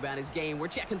happy about his game. We're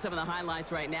checking some of the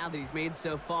highlights right now that he's made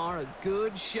so far. A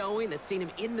good showing that's seen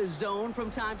him in the zone from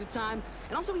time to time.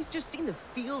 And also, he's just seen the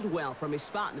field well from his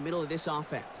spot in the middle of this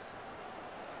offense.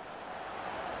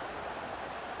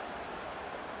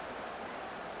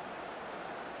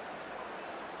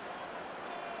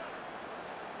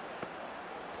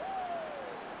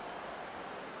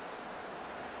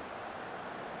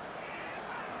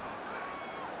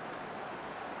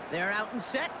 They're out and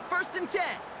set, 1st and 10.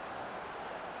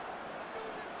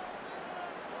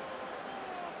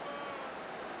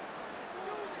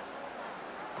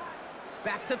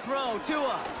 Back to throw,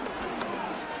 Tua.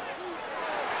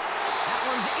 That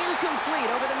one's incomplete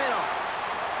over the middle.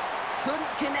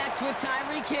 Couldn't connect with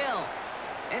Tyreek Hill.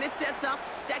 And it sets up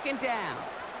 2nd down.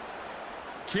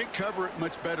 Can't cover it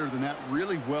much better than that.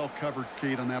 Really well covered,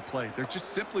 Kate, on that play. There just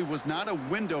simply was not a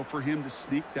window for him to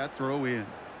sneak that throw in.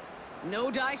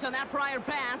 No dice on that prior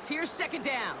pass. Here's 2nd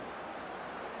down.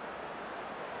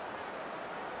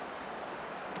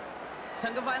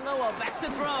 Tagovailoa back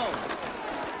to throw.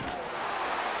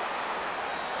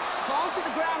 Falls to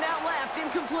the ground out left,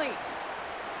 incomplete.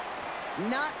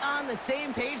 Not on the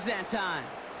same page that time.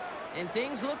 And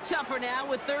things look tougher now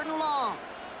with 3rd and long.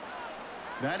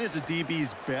 That is a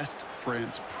DB's best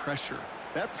friend, pressure.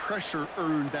 That pressure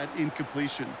earned that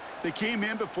incompletion. They came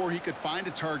in before he could find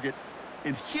a target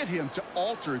and hit him to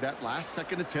alter that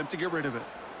last-second attempt to get rid of it.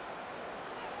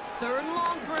 3rd and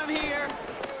long for him here.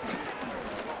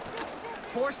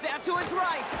 Forced out to his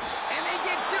right. And they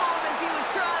get to him as he was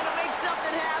trying to make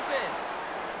something happen.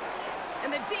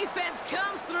 And the defense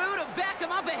comes through to back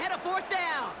him up ahead of 4th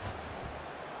down.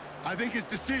 I think his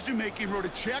decision-making wrote a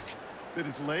check that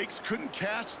his legs couldn't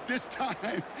catch this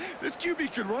time. This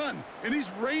QB can run, and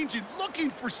he's ranging, looking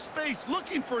for space,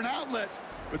 looking for an outlet.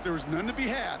 But there was none to be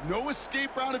had. No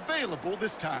escape route available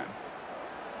this time.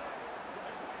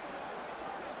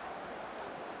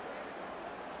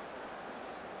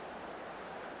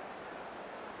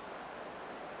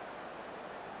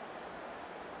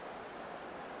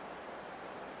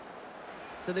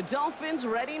 So the Dolphins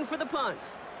readying for the punt.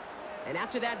 And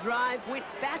after that drive went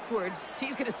backwards,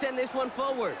 he's going to send this one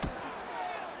forward.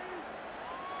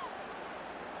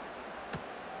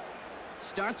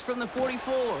 Starts from the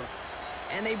 44.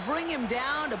 And they bring him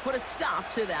down to put a stop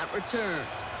to that return.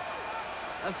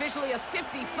 Officially a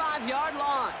 55-yard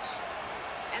launch.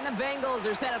 And the Bengals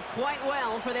are set up quite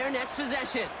well for their next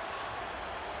possession.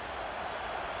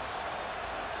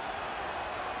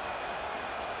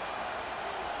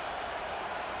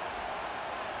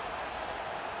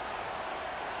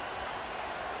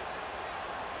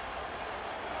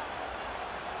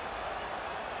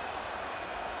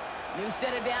 New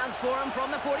set of downs for him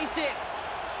from the 46.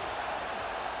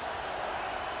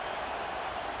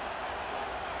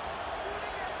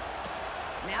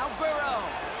 Now Burrow.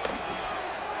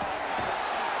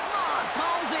 Moss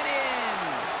hauls it in.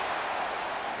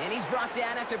 And he's brought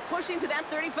down after pushing to that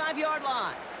 35-yard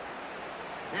line.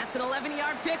 That's an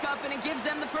 11-yard pickup, and it gives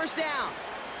them the 1st down.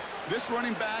 This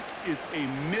running back is a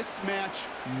mismatch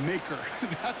maker.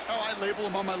 That's how I label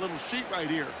him on my little sheet right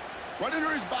here. Right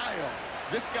under his bio.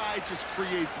 This guy just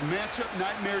creates matchup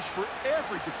nightmares for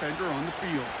every defender on the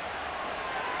field.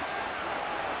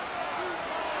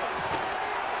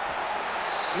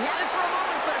 He had it for a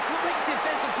moment, but a great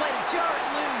defensive play to jar it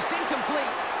loose.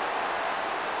 Incomplete.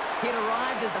 It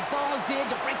arrived as the ball did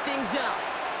to break things up.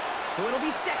 So it'll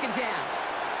be 2nd down.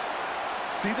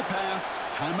 See the pass,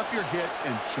 time up your hit,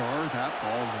 and jar that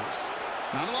ball loose.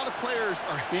 Not a lot of players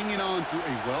are hanging on through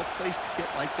a well-placed hit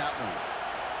like that one.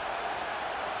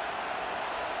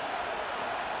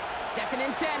 2nd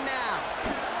and 10 now.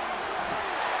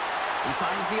 He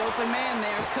finds the open man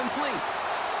there, complete.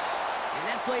 And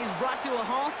that play is brought to a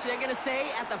halt, they're going to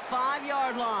say, at the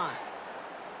 5-yard line.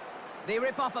 They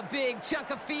rip off a big chunk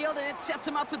of field, and it sets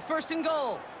them up with 1st and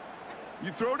goal.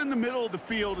 You throw it in the middle of the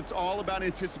field, it's all about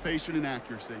anticipation and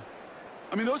accuracy.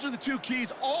 I mean, those are the two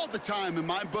keys all the time in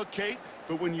my book, Kate.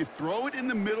 But when you throw it in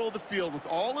the middle of the field with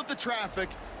all of the traffic,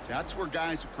 that's where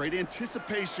guys with great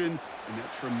anticipation and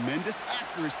that tremendous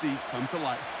accuracy come to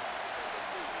life.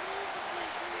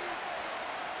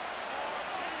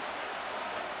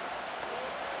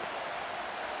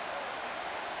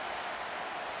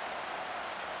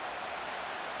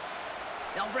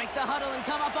 They'll break the huddle and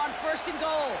come up on 1st and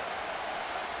goal.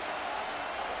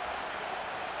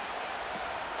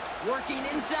 Working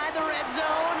inside the red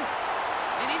zone.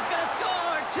 And he's going to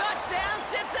score. Touchdown,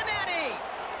 Cincinnati!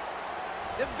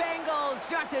 The Bengals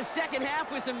start the 2nd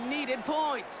half with some needed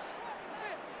points.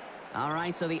 All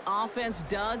right, so the offense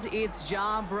does its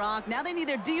job, Brock. Now they need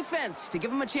their defense to give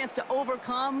them a chance to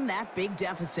overcome that big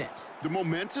deficit. The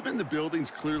momentum in the building's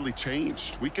clearly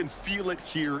changed. We can feel it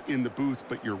here in the booth,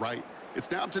 but you're right. It's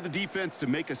now up to the defense to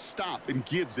make a stop and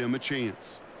give them a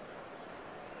chance.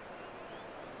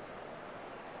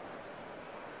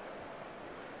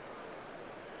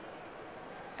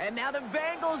 And now the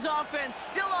Bengals offense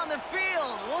still on the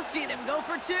field. We'll see them go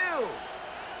for 2.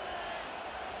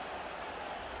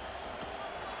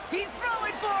 He's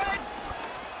throwing for it.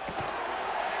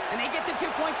 And they get the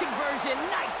 2-point conversion.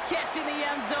 Nice catch in the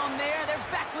end zone there. They're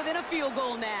back within a field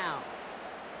goal now.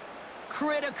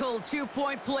 Critical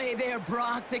 2-point play there,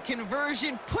 Brock. The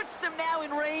conversion puts them now in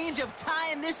range of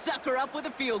tying this sucker up with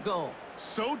a field goal.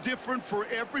 So different for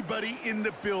everybody in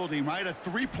the building, right? A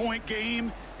 3-point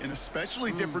game, and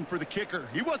especially different for the kicker.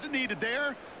 He wasn't needed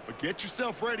there, but get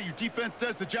yourself ready. Your defense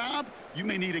does the job. You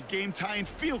may need a game-tying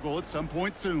field goal at some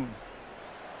point soon.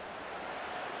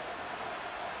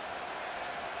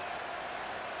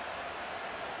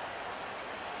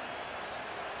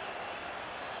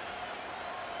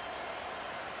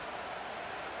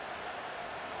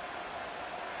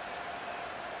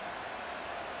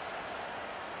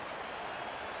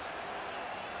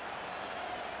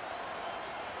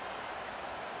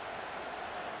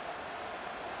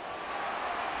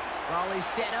 Raleigh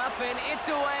set up, and it's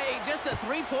away. Just a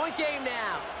 3-point game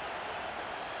now.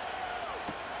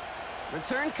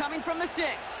 Return coming from the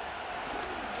 6.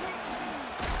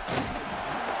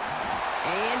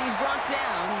 And he's brought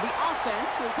down. The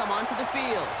offense will come onto the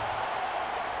field.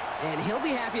 And he'll be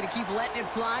happy to keep letting it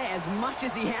fly as much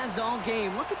as he has all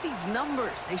game. Look at these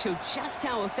numbers. They show just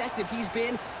how effective he's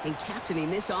been in captaining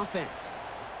this offense.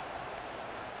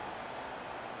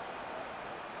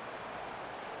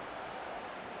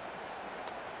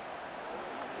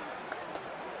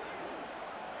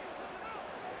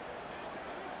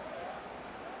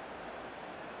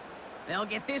 They'll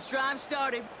get this drive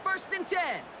started. 1st and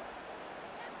 10.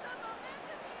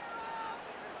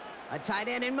 A tight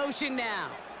end in motion now.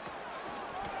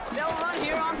 They'll run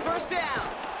here on 1st down.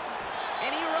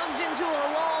 And he runs into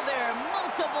a wall there.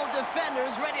 Multiple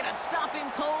defenders ready to stop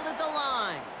him cold at the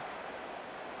line.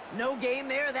 No gain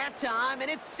there that time,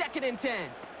 and it's 2nd and 10.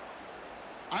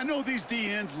 I know these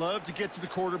DNs love to get to the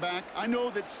quarterback. I know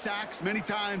that sacks many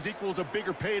times equals a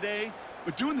bigger payday,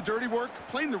 but doing the dirty work,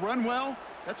 playing the run well,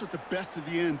 that's what the best of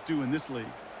the ends do in this league.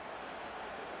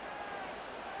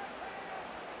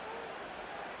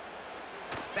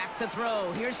 Back to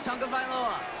throw. Here's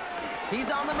Tagovailoa.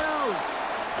 He's on the move.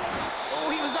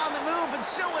 Oh, he was on the move, but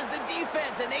so was the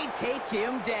defense, and they take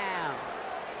him down.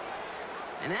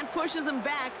 And that pushes them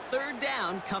back. 3rd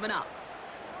down coming up.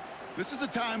 This is a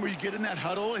time where you get in that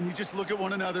huddle and you just look at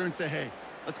one another and say, hey,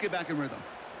 let's get back in rhythm.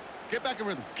 Get back in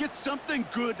rhythm. Get something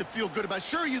good to feel good about.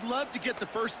 Sure, you'd love to get the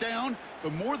 1st down,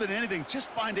 but more than anything, just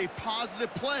find a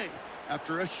positive play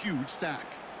after a huge sack.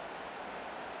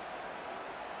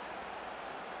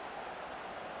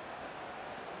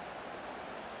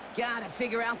 Gotta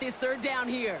figure out this 3rd down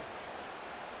here.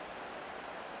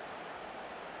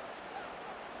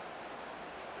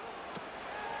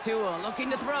 Tua looking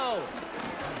to throw.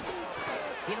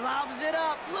 He lobs it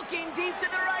up, looking deep to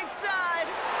the right side.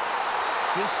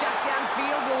 His shot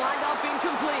downfield will wind up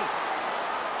incomplete.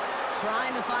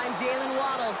 Trying to find Jalen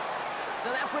Waddle.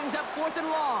 So that brings up 4th and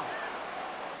long.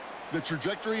 The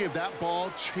trajectory of that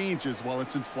ball changes while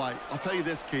it's in flight. I'll tell you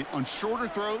this, Kate, on shorter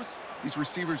throws, these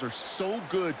receivers are so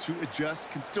good to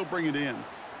adjust, can still bring it in.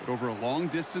 But over a long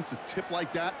distance, a tip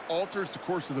like that alters the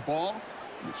course of the ball,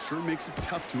 and it sure makes it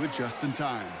tough to adjust in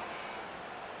time.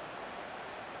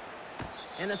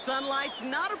 And the sunlight's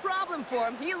not a problem for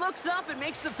him. He looks up and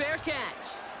makes the fair catch.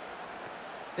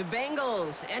 The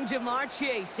Bengals and Jamar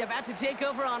Chase about to take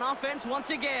over on offense once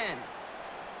again.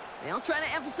 They'll try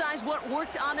to emphasize what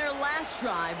worked on their last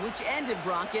drive, which ended,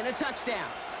 Brock, in a touchdown.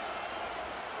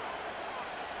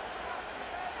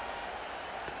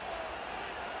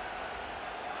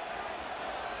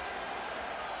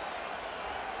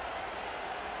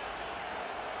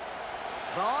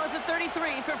 Ball at the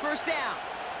 33 for first down.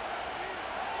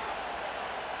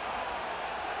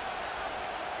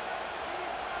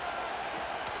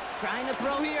 Trying to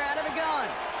throw here out of the gun.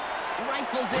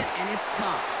 Rifles it, and it's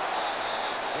caught.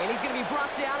 And he's going to be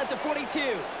brought down at the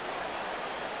 42.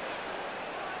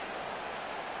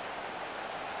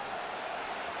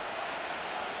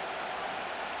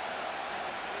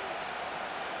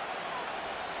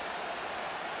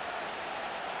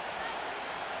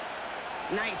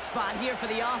 Nice spot here for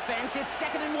the offense. It's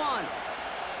 2nd and 1.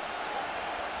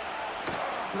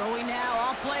 Throwing now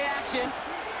off play action.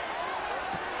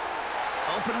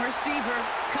 Open receiver,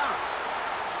 caught.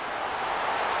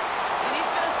 And he's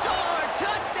going to score.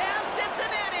 Touchdown,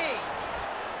 Cincinnati!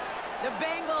 The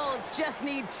Bengals just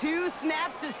need 2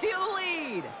 snaps to steal the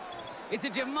lead. It's a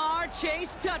Jamar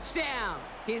Chase touchdown.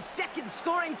 His 2nd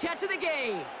scoring catch of the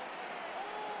game.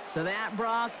 So that,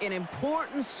 Brock, an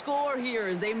important score here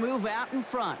as they move out in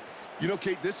front. You know,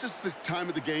 Kate, this is the time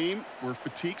of the game where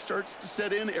fatigue starts to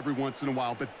set in every once in a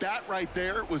while. But that right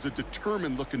there was a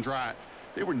determined-looking drive.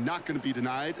 They were not going to be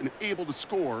denied and able to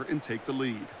score and take the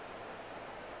lead.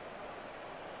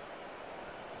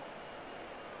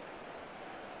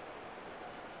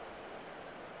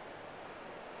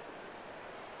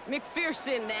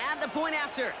 McPherson at the point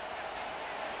after.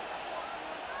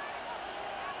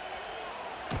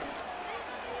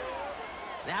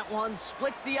 That one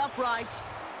splits the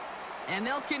uprights, and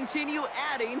they'll continue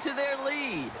adding to their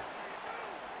lead.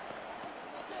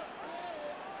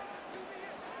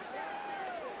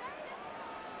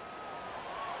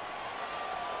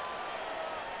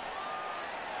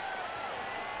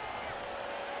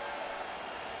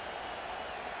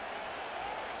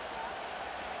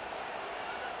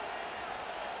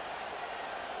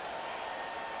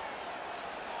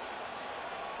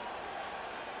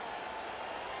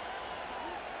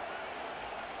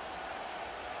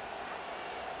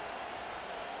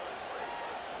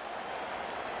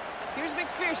 Here's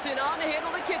McPherson on to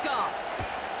handle the kickoff.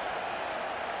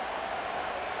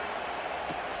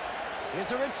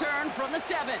 Here's a return from the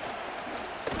 7.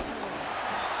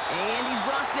 And he's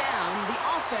brought down. The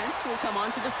offense will come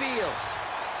onto the field.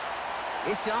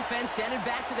 This offense headed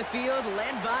back to the field,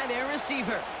 led by their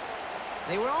receiver.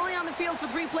 They were only on the field for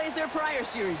 3 plays their prior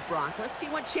series, Brock. Let's see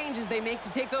what changes they make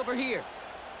to take over here.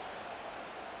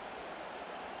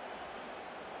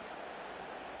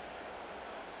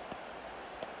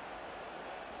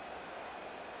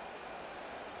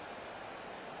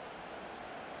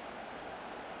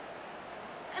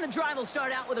 And the drive will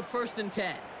start out with a 1st and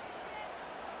 10.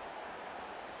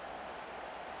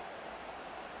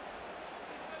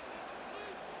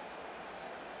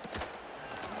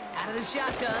 Out of the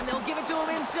shotgun, they'll give it to him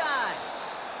inside.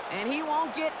 And he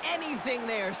won't get anything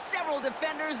there. Several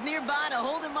defenders nearby to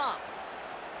hold him up.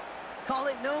 Call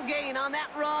it no gain on that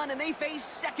run, and they face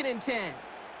 2nd and 10.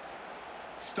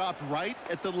 Stopped right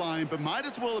at the line, but might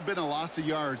as well have been a loss of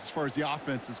yards as far as the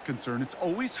offense is concerned. It's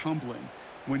always humbling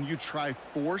when you try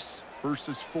force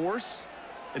versus force,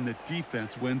 and the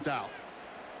defense wins out.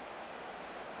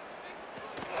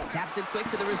 Taps it quick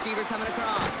to the receiver coming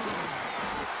across.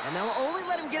 And they'll only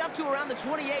let him get up to around the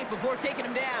 28 before taking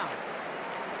him down.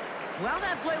 While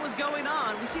that play was going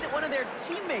on, we see that one of their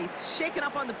teammates shaken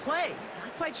up on the play.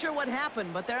 Not quite sure what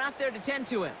happened, but they're out there to tend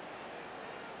to him.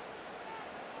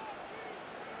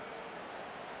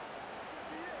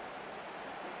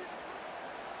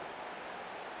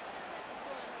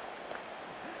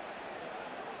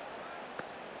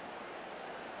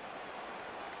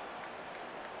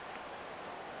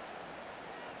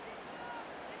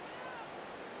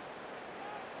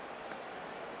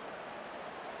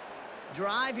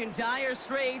 Drive in dire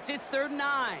straits. It's 3rd and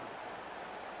 9.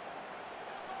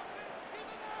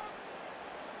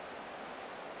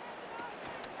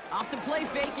 Off the play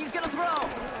fake, he's going to throw. He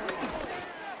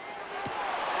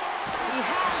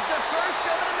has the first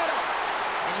over the middle.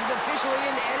 And he's officially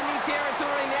in enemy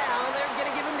territory now. They're going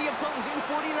to give him the opposing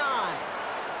 49.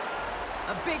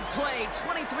 A big play,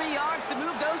 23 yards to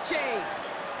move those chains.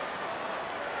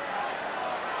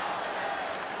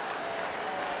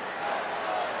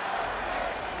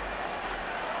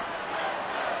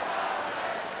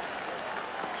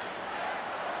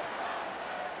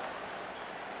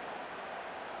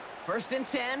 First and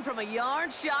 10 from a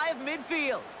yard shy of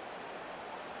midfield.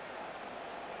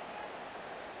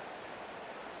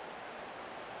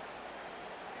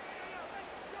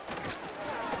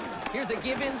 Here's a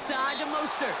give inside to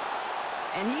Mostert.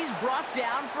 And he's brought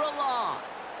down for a loss.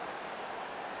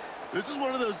 This is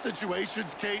one of those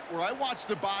situations, Kate, where I watch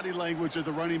the body language of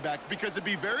the running back because it'd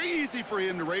be very easy for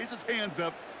him to raise his hands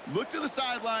up, look to the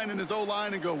sideline in his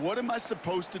O-line and go, what am I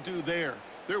supposed to do there?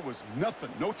 There was nothing,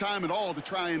 no time at all to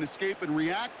try and escape and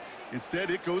react.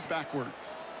 Instead, it goes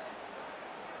backwards.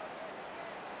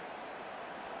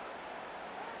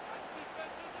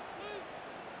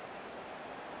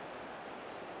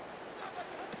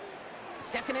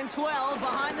 Second and 12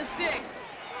 behind the Stix.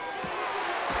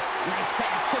 Nice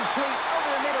pass complete over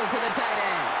the middle to the tight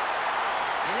end.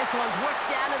 And this one's worked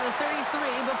down to the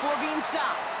 33 before being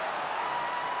stopped.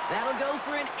 That'll go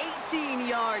for an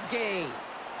 18-yard gain.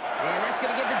 And that's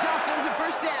going to give the Dolphins a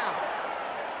first down.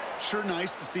 Sure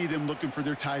nice to see them looking for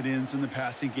their tight ends in the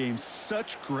passing game.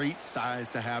 Such great size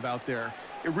to have out there.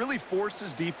 It really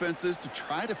forces defenses to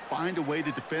try to find a way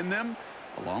to defend them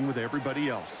along with everybody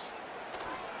else.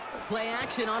 Play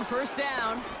action on first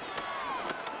down.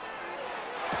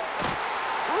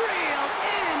 Reeled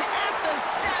in at the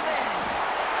 7.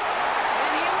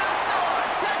 And he will score.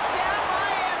 Touchdown,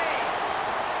 Miami.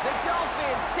 The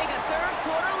Dolphins take a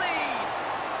third-quarter lead.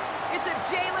 It's a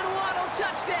Jalen Waddle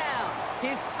touchdown.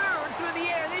 His third through the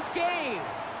air this game.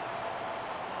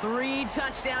 3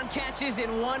 touchdown catches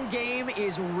in one game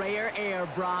is rare air,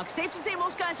 Brock. Safe to say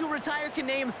most guys who retire can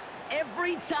name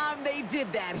every time they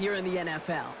did that here in the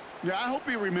NFL. Yeah, I hope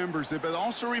he remembers it, but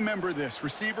also remember this.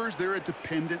 Receivers, they're a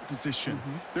dependent position.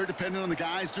 They're dependent on the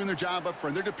guys doing their job up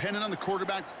front. They're dependent on the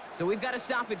quarterback. So we've got a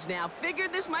stoppage now.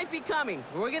 Figured this might be coming.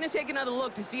 We're going to take another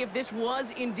look to see if this was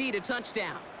indeed a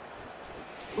touchdown.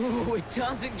 Ooh, it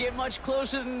doesn't get much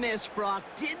closer than this, Brock.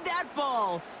 Did that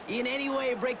ball in any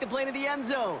way break the plane of the end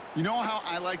zone? You know how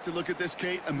I like to look at this,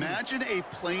 Kate? Imagine a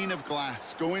plane of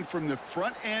glass going from the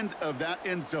front end of that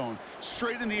end zone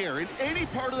straight in the air. In any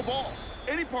part of the ball,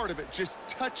 any part of it just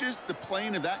touches the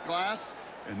plane of that glass,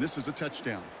 and this is a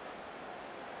touchdown.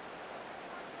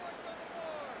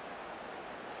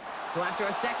 So after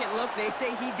a second look, they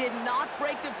say he did not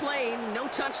break the plane. No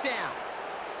touchdown.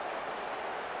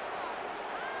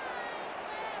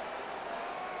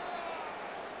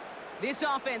 This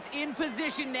offense in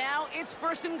position now. It's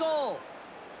first and goal.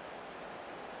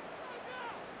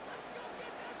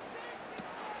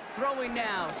 Throwing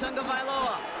now,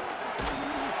 Tagovailoa.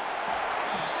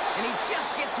 And he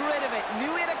just gets rid of it.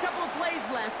 Knew he had a couple of plays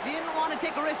left. Didn't want to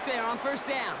take a risk there on first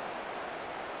down.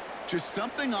 Just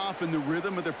something off in the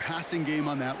rhythm of their passing game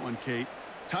on that one, Kate.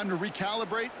 Time to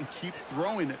recalibrate and keep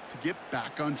throwing it to get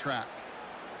back on track.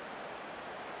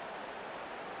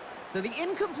 So the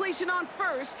incompletion on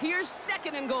first. Here's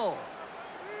second and goal.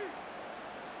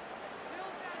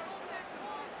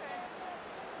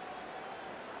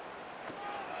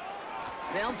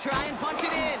 They'll try and punch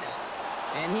it in.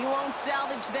 And he won't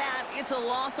salvage that. It's a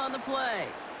loss on the play.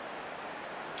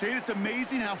 Kate, it's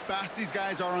amazing how fast these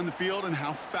guys are on the field and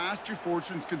how fast your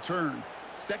fortunes can turn.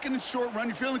 Second and short run,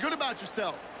 you're feeling good about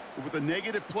yourself. But with a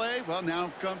negative play, well,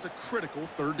 now comes a critical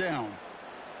third down.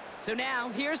 So now,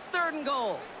 here's third and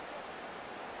goal.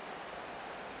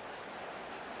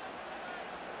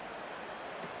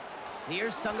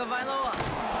 Here's Tagovailoa.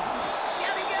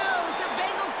 Down he goes. The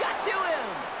Bengals got to him.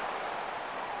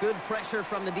 Good pressure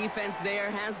from the defense there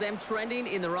has them trending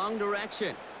in the wrong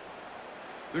direction.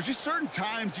 There's just certain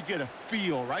times you get a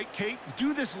feel, right, Kate? You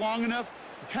do this long enough,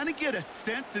 you kind of get a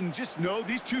sense and just know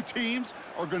these two teams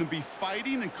are going to be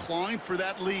fighting and clawing for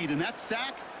that lead. And that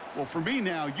sack, well, for me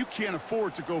now, you can't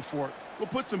afford to go for it. We'll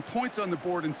put some points on the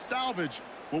board and salvage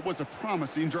what was a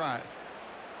promising drive.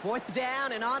 Fourth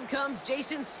down, and on comes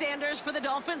Jason Sanders for the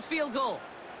Dolphins field goal.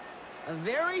 A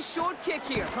very short kick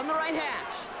here from the right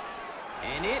hash.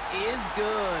 And it is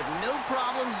good. No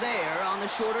problems there on the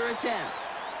shorter attempt.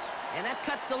 And that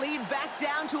cuts the lead back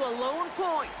down to a lone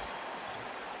point.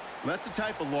 Well, that's the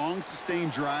type of long,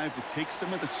 sustained drive that takes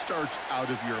some of the starch out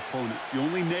of your opponent. The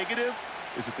only negative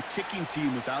is that the kicking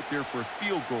team was out there for a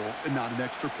field goal and not an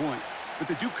extra point. But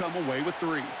they do come away with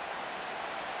 3.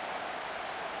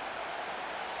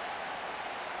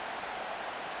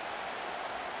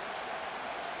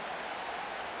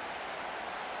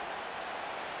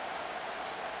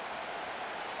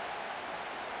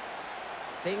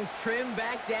 Things trim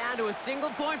back down to a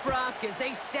single point, Brock, as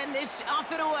they send this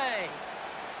off and away.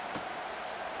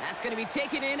 That's going to be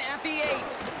taken in at the 8.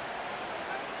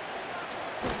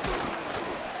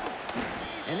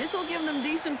 And this will give them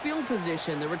decent field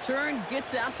position. The return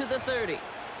gets out to the 30.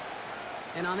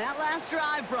 And on that last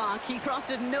drive, Brock, he crossed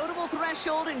a notable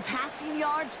threshold in passing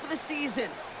yards for the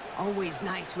season. Always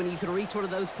nice when you can reach one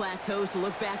of those plateaus to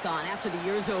look back on after the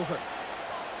year's over.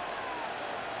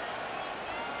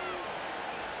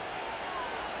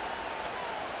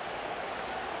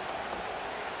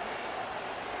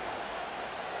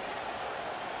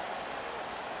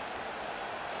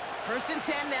 First and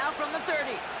 10 now from the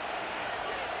 30.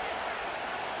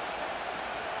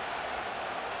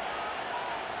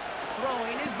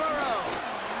 Throwing is Burrow.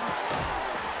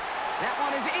 That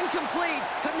one is incomplete.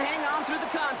 Couldn't hang on through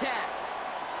the contact.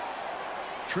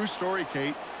 True story,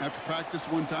 Kate. After practice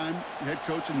one time, the head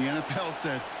coach in the NFL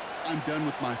said, "I'm done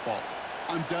with my fault.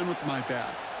 I'm done with my bad.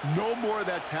 No more of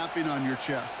that tapping on your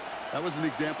chest." That was an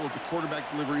example of the quarterback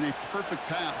delivering a perfect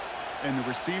pass. And the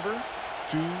receiver,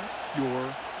 do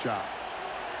your job.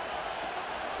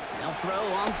 They'll throw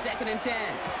on 2nd and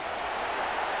 10.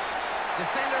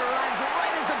 Defender arrives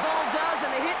right as the ball does,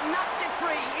 and the hit knocks it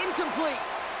free.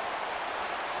 Incomplete.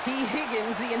 T.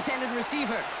 Higgins, the intended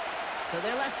receiver. So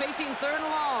they're left facing 3rd and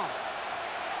long.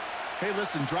 Hey,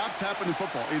 listen, drops happen in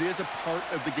football. It is a part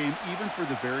of the game, even for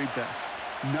the very best.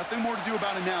 Nothing more to do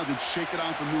about it now than shake it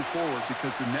off and move forward,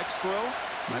 because the next throw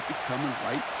might be coming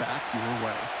right back your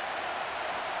way.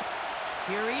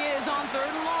 Here he is on 3rd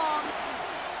and long.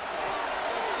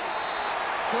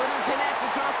 Couldn't connect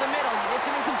across the middle. It's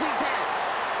an incomplete pass.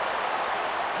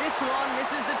 This one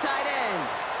misses the tight end.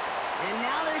 And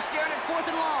now they're staring at 4th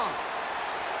and long.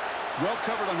 Well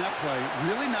covered on that play.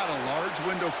 Really not a large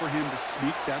window for him to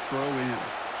sneak that throw in.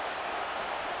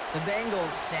 The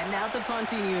Bengals send out the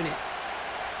punting unit.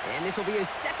 And this will be his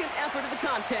 2nd effort of the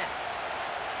contest.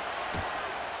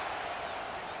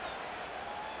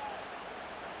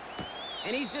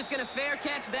 And he's just going to fair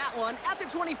catch that one at the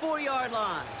 24-yard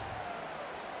line.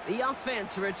 The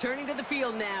offense returning to the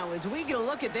field now as we get a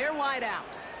look at their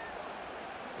wideouts.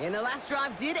 And their last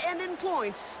drive did end in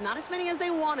points. Not as many as they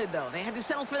wanted, though. They had to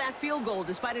settle for that field goal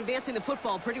despite advancing the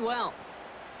football pretty well.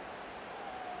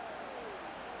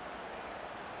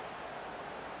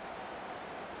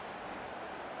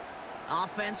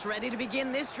 Offense ready to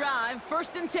begin this drive.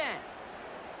 1st and 10.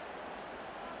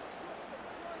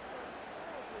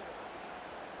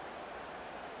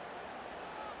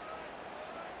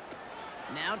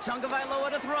 Now Tagovailoa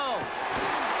to throw.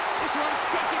 This one's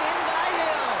taken in by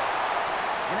Hill.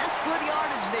 And that's good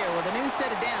yardage there with a new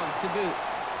set of downs to boot.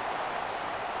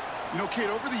 You know, Kate,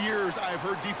 over the years, I've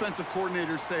heard defensive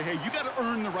coordinators say, hey, you got to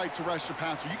earn the right to rush the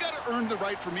passer. You got to earn the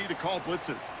right for me to call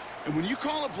blitzes. And when you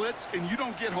call a blitz and you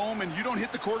don't get home and you don't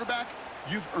hit the quarterback,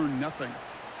 you've earned nothing.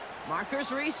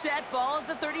 Markers reset, ball at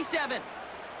the 37.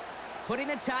 Putting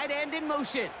the tight end in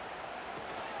motion.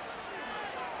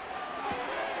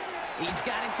 He's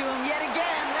got it to him yet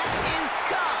again. That is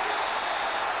caught.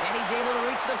 And he's able to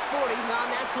reach the 40 on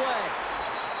that play.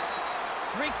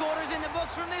 3 quarters in the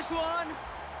books from this one.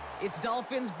 It's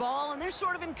Dolphins ball, and they're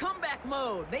sort of in comeback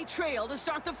mode. They trail to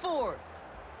start the 4th.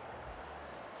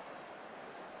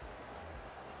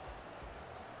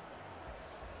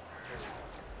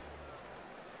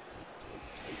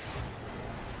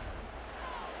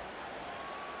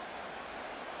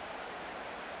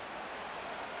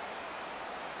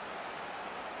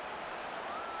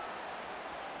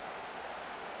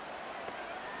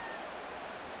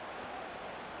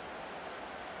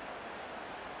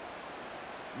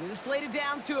 New slated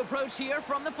downs to approach here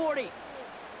from the 40.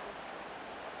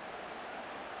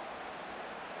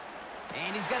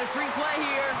 And he's got a free play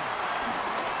here.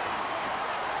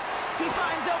 He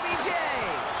finds OBJ.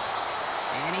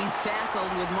 And he's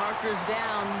tackled with markers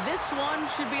down. This one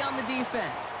should be on the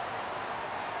defense.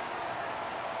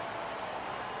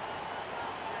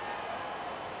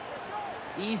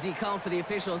 Easy call for the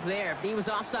officials there. He was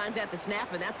offsides at the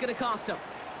snap, and that's going to cost him.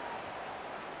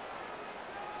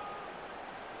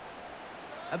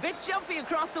 A bit jumpy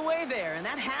across the way there, and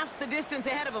that halves the distance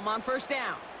ahead of him on 1st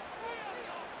down.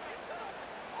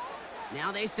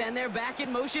 Now they send their back in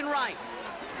motion right.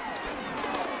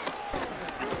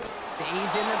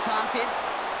 Stays in the pocket.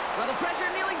 Well, the pressure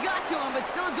nearly got to him, but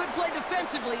still a good play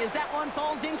defensively as that one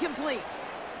falls incomplete.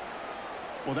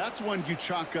 Well, that's one you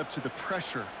chalk up to the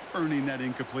pressure earning that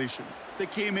incompletion. They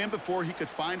came in before he could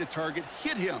find a target,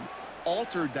 hit him,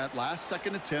 altered that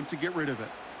last-second attempt to get rid of it.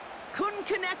 Couldn't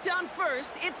connect on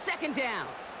 1st. It's 2nd down.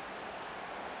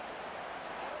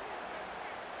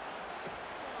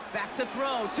 Back to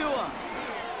throw. Tua.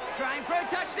 Trying for a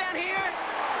touchdown here.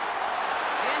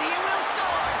 And he will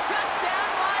score. Touchdown,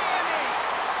 Miami.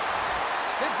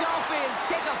 The Dolphins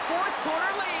take a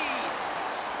 4th-quarter lead.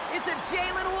 It's a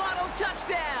Jalen Waddle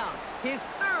touchdown. His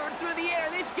 3rd through the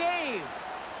air this game.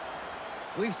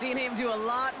 We've seen him do a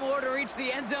lot more to reach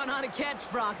the end zone on a catch,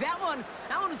 Brock. That one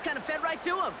was kind of fed right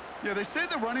to him. Yeah, they say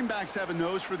the running backs have a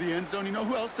nose for the end zone. You know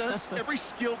who else does? Every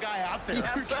skill guy out there,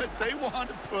 Yeah, because they want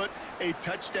to put a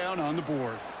touchdown on the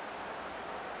board.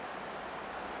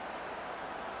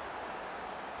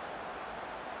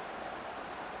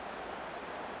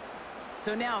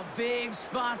 So now a big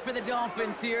spot for the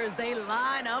Dolphins here as they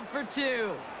line up for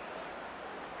two.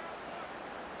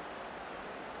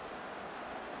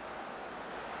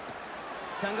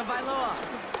 Tunga Bailoa.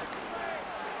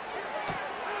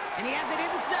 And he has it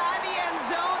inside the end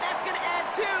zone. That's going to add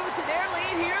 2 to their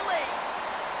lead here late.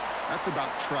 That's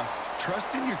about trust.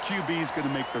 Trusting your QB is going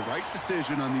to make the right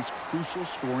decision on these crucial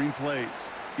scoring plays.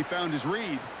 He found his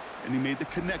read, and he made the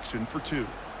connection for 2.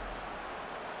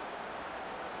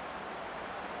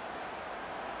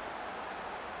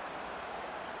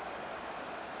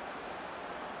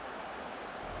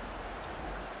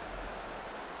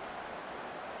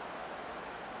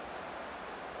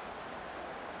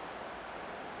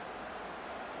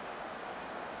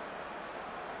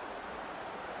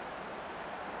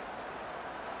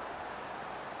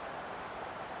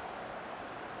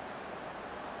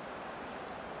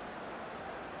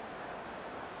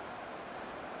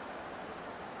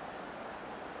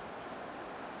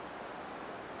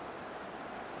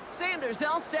 Sanders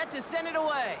all set to send it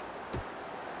away.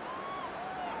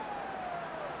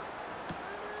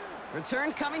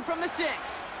 Return coming from the 6.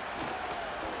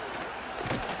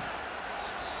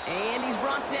 And he's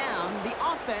brought down. The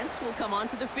offense will come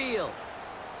onto the field.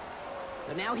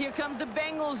 So now here comes the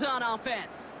Bengals on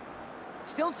offense.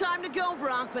 Still time to go,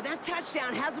 Brock, but that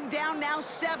touchdown has them down now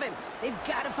 7. They've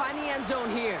got to find the end zone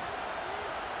here.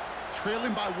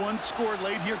 Trailing by 1 score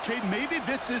late here, Cade. Maybe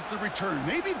this is the return.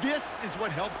 Maybe this is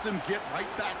what helps them get right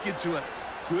back into it.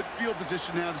 Good field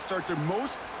position now to start their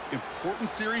most important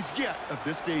series yet of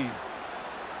this game.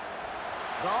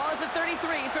 Ball at the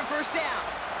 33 for first down.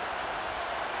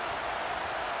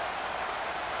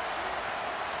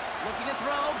 Looking to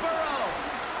throw, Burrow.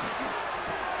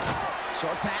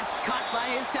 Short pass caught by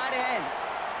his tight end.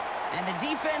 And the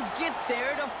defense gets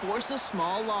there to force a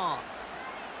small loss.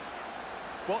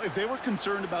 Well, if they were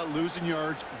concerned about losing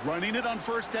yards, running it on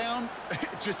first down, it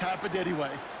just happened anyway.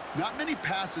 Not many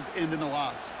passes end in a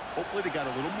loss. Hopefully they got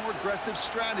a little more aggressive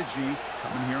strategy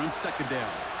coming here on second down.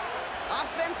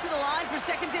 Offense to the line for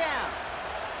second down.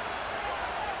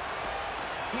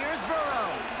 Here's Burrow.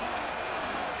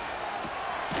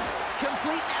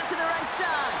 Complete out to the right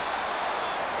side.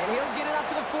 And he'll get it up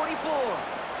to the 44.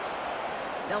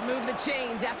 They'll move the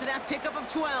chains after that pickup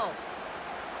of 12.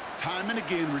 Time and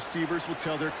again, receivers will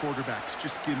tell their quarterbacks,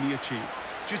 just give me a chance.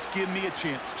 Just give me a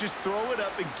chance. Just throw it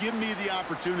up and give me the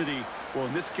opportunity. Well,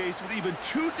 in this case, with even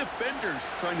 2 defenders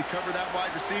trying to cover that wide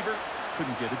receiver,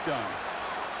 couldn't get it done.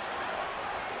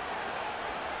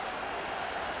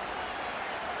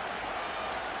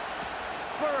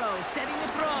 Burrow setting to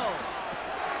throw.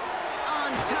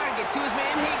 On target to his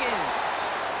man Higgins.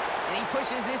 And he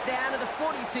pushes this down to the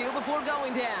 42 before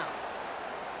going down.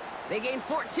 They gain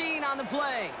 14 on the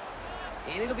play.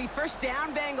 And it'll be first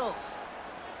down, Bengals.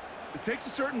 It takes a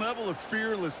certain level of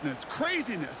fearlessness,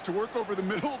 craziness to work over the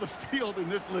middle of the field in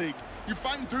this league. You're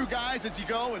fighting through guys as you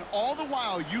go, and all the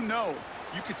while you know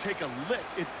you could take a lick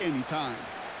at any time.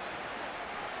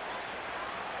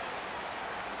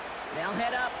 They'll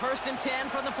head up first and 10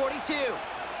 from the 42.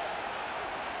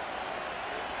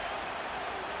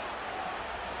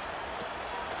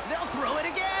 They'll throw it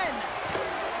again.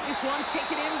 This one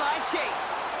taken in by Chase.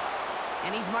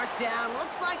 And he's marked down,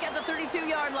 looks like at the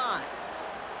 32-yard line.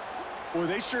 Boy,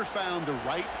 they sure found the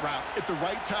right route at the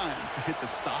right time to hit the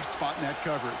soft spot in that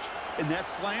coverage. And that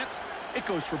slant, it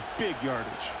goes for big yardage.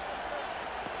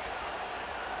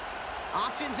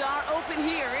 Options are open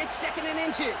here. It's second and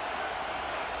inches.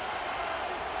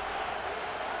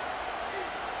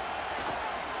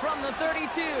 From the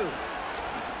 32.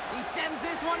 He sends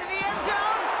this one to the end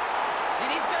zone.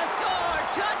 And he's going to score.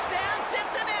 Touchdown,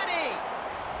 Cincinnati.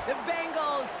 The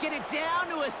Bengals get it down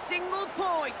to a single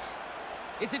point.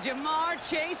 It's a Jamar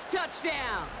Chase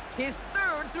touchdown. His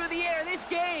 3rd through the air this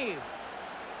game.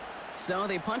 So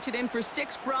they punch it in for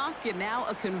 6, Brock, and now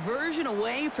a conversion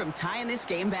away from tying this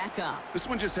game back up. This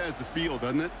one just has the feel,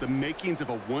 doesn't it? The makings of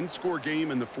a 1-score game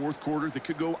in the 4th quarter that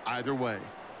could go either way.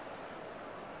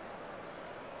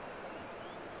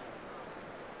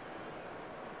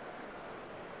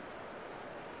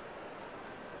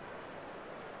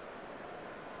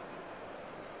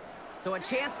 So a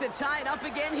chance to tie it up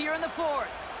again here in the 4th.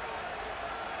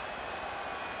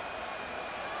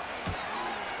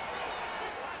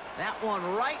 That one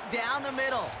right down the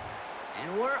middle.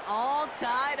 And we're all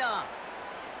tied up.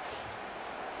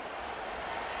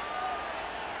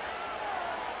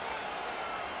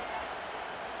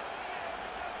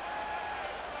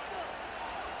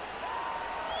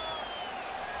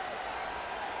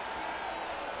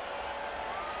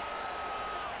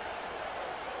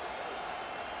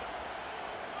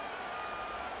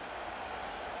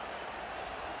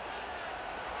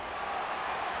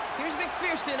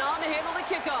 McPherson on to handle the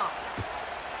kickoff.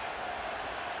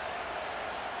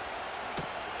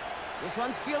 This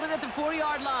one's fielded at the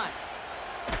 4-yard line.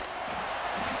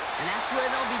 And that's where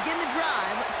they'll begin the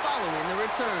drive following the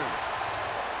return.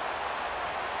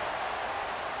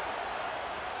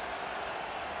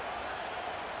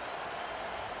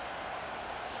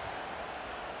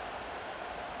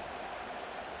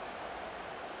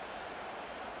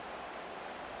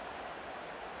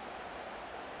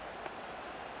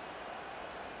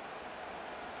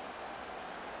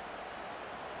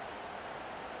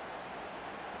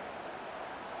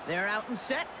 They're out and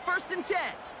set, 1st and 10.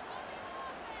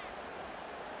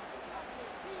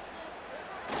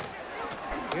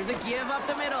 Here's a give up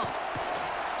the middle.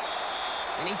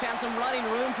 And he found some running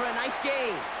room for a nice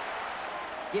gain.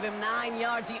 Give him 9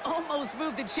 yards. He almost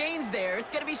moved the chains there. It's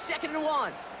going to be 2nd and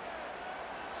 1.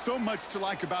 So much to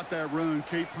like about that run,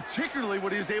 Kate, particularly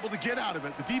what he was able to get out of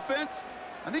it. The defense,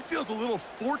 I think, feels a little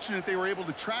fortunate they were able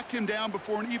to track him down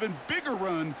before an even bigger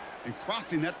run and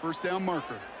crossing that 1st down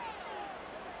marker.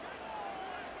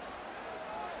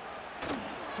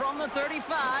 From the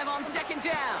 35 on 2nd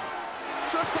down.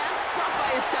 Short pass caught by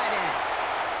his tight end.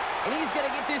 And he's going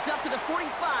to get this up to the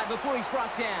 45 before he's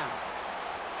brought down.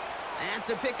 That's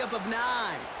a pickup of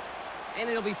 9. And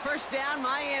it'll be 1st down,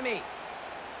 Miami.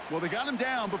 Well, they got him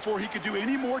down before he could do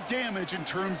any more damage in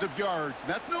terms of yards.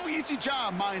 That's no easy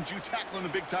job, mind you, tackling a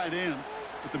big tight end.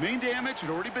 But the main damage had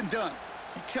already been done.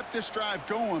 He kept this drive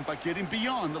going by getting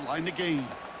beyond the line of gain.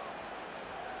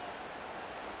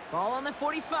 Ball on the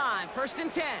 45, 1st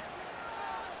and 10.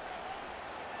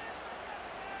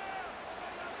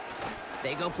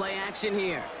 They go play action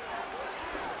here.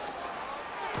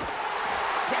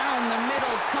 Down the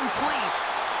middle, complete.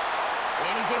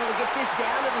 And he's able to get this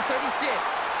down to the 36.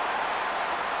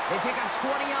 They pick up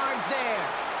 20 yards there.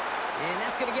 And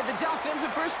that's going to give the Dolphins a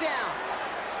 1st down.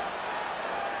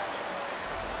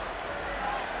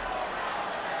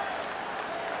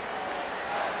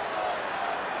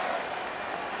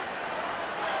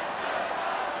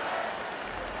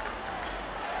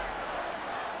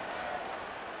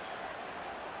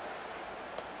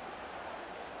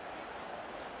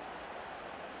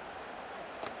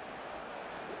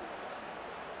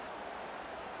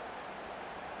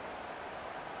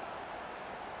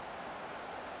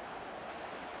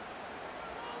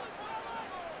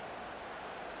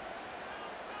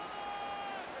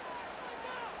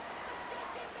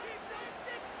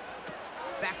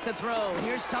 Back to throw.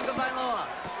 Here's Tagovailoa.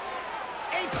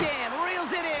 Achan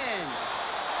reels it in.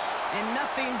 And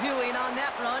nothing doing on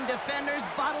that run. Defenders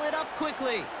bottle it up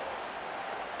quickly.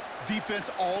 Defense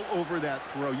all over that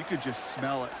throw. You could just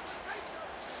smell it.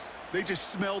 They just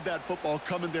smelled that football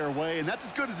coming their way, and that's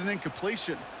as good as an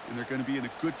incompletion. And they're going to be in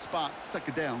a good spot.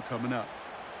 2nd down coming up.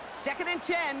 2nd and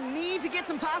 10. Need to get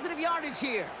some positive yardage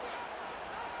here.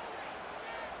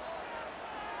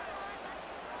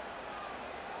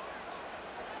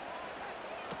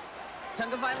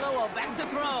 Tagovailoa back to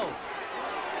throw.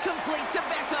 Complete to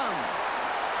Beckham.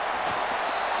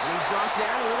 And he's brought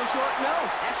down a little short. No,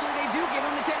 actually they do give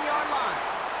him the 10-yard line.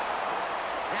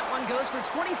 That one goes for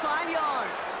 25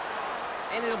 yards.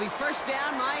 And it'll be 1st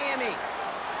down, Miami.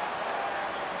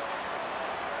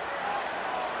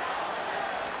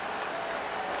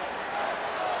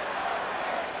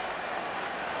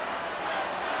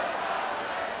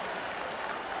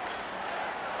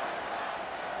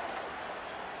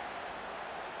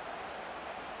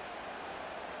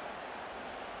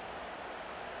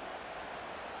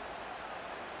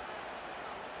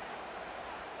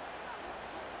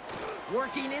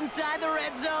 Working inside the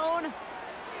red zone.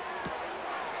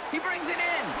 He brings it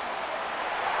in.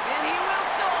 And he will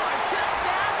score.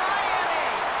 Touchdown, Miami.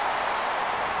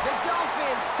 The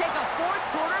Dolphins take a 4th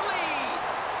quarter lead.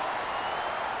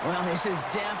 Well, this has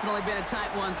definitely been a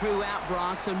tight one throughout,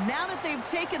 Brock. So now that they've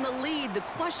taken the lead, the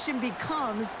question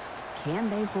becomes, can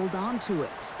they hold on to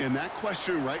it? And that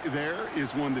question right there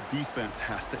is one the defense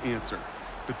has to answer.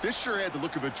 But this sure had the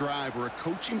look of a drive where a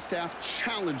coaching staff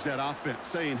challenged that offense,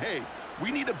 saying, hey, we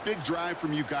need a big drive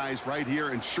from you guys right here.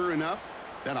 And sure enough,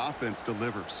 that offense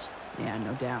delivers. Yeah,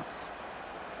 no doubt.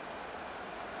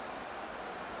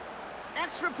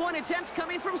 Extra point attempt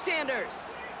coming from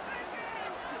Sanders.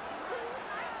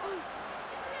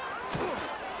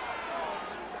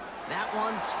 That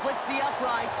one splits the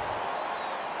uprights.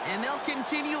 And they'll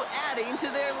continue adding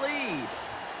to their lead.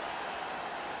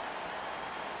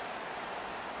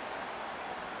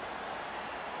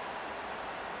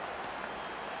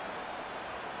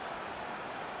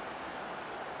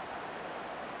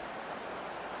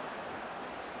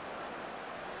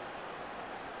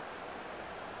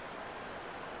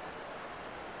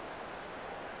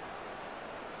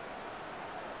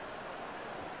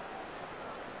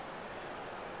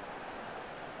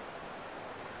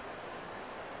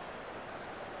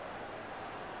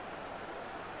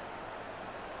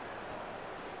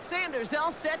 Sanders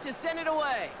all set to send it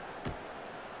away.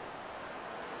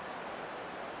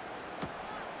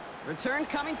 Return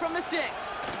coming from the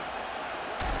 6.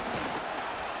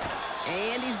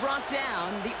 And he's brought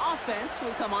down. The offense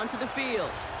will come onto the field.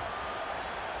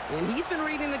 And he's been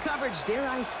reading the coverage, dare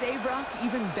I say, Brock,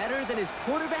 even better than his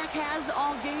quarterback has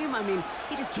all game. I mean,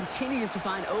 he just continues to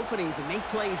find openings and make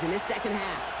plays in this second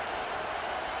half.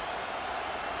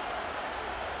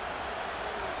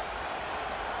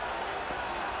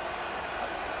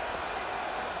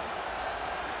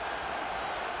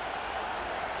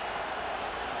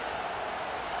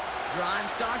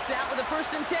 Drive starts out with a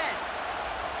 1st and 10.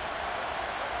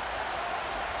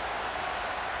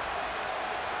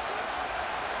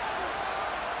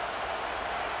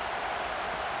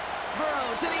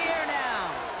 To the air now.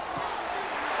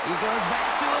 He goes back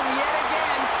to him yet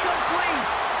again.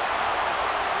 Complete.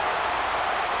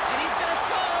 And he's going to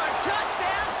score.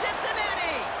 Touchdown,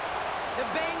 Cincinnati. The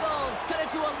Bengals cut it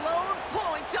to a lone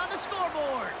point on the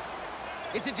scoreboard.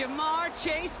 It's a Jamar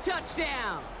Chase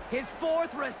touchdown. His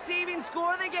 4th receiving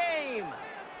score of the game.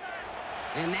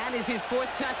 And that is his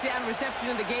 4th touchdown reception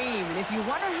of the game. And if you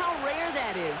wonder how rare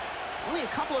that is, only a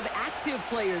couple of active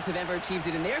players have ever achieved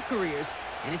it in their careers,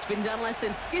 and it's been done less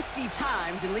than 50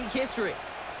 times in league history.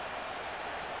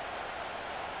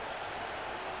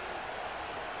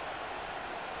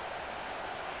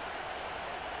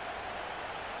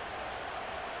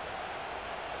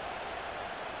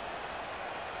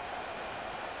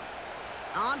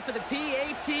 On for the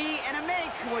PAT, and a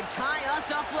make would tie us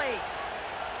up late.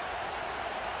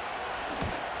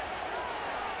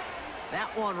 That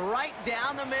one right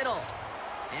down the middle.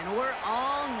 And we're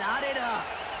all knotted up.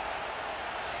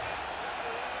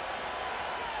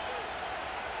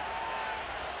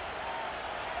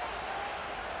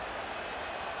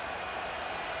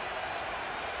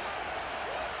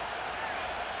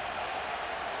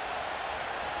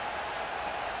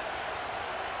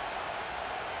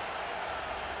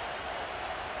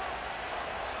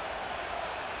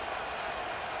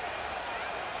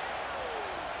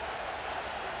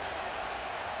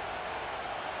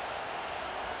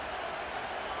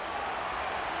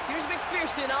 Here's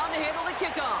McPherson on to handle the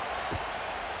kickoff.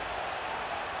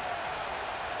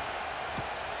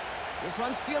 This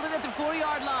one's fielded at the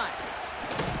 4-yard line.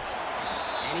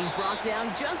 And he's brought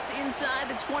down just inside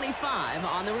the 25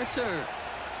 on the return.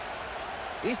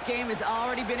 This game has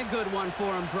already been a good one for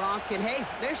him, Brock. And hey,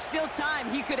 there's still time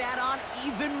he could add on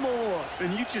even more.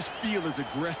 And you just feel his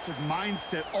aggressive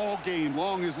mindset all game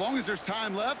long. As long as there's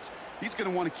time left, he's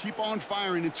going to want to keep on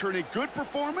firing and turn a good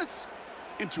performance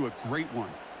into a great one.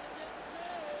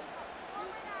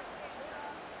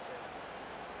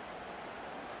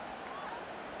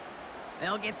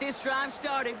 They'll get this drive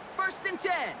started. 1st and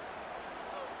 10.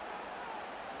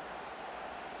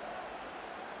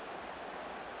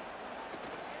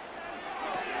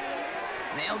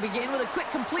 They'll begin with a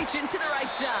quick completion to the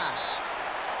right side.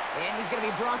 And he's going to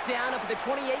be brought down up at the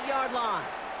 28-yard line.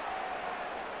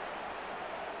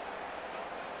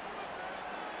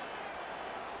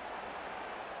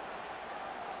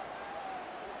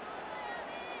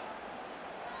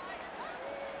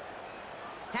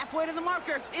 Halfway to the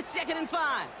marker. It's 2nd and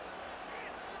 5.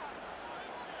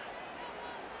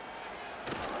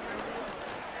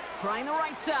 Trying the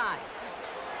right side.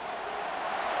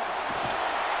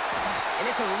 And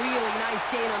it's a really nice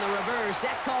gain on the reverse.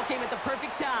 That call came at the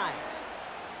perfect time.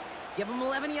 Give him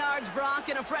 11 yards, Brock,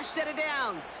 and a fresh set of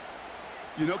downs.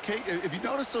 You know, Kate, if you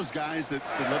notice those guys that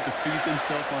love to feed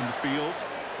themselves on the field,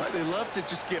 right? They love to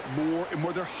just get more and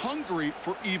more. They're hungry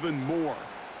for even more.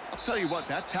 I'll tell you what,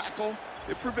 that tackle,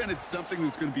 it prevented something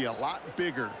that's going to be a lot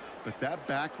bigger, but that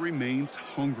back remains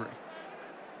hungry.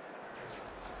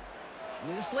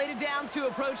 New slated downs to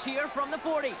approach here from the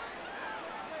 40.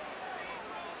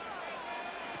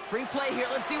 Free play here.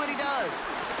 Let's see what he does.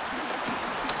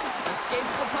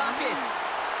 Escapes the pocket.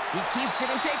 He keeps it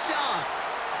and takes off.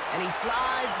 And he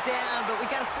slides down, but we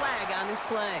got a flag on this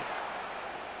play.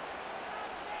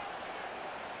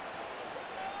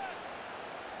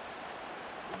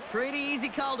 Pretty easy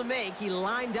call to make. He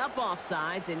lined up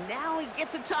offsides, and now he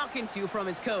gets a talking to from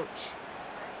his coach.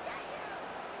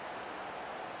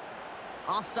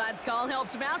 Offsides call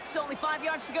helps him out. It's only 5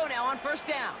 yards to go now on 1st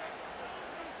down.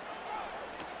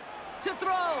 To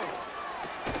throw.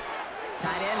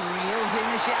 Tight end reels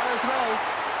in the shallow throw.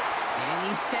 And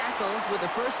he's tackled with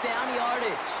a 1st down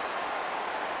yardage.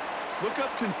 Look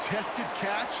up contested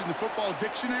catch in the football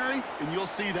dictionary, and you'll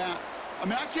see that. I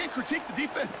mean, I can't critique the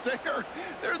defense there.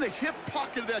 They're in the hip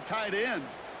pocket of that tight end.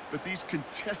 but these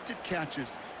contested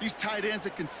catches, these tight ends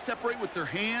that can separate with their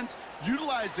hands,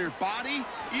 utilize their body,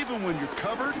 even when you're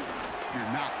covered,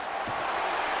 you're not.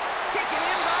 Taken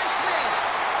in by Smith.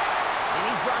 And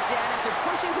he's brought down after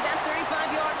pushing to that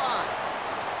 35-yard line.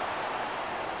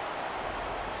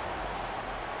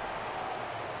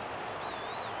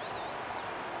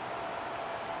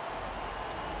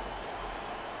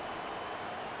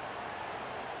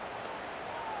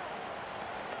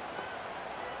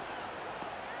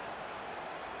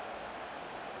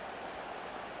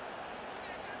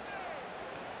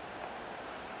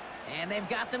 And they've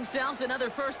got themselves another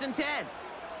 1st and 10.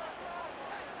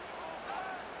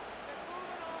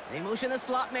 They motion the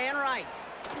slot man right.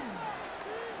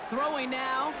 Throwing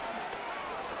now.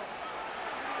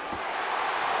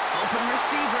 Open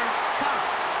receiver,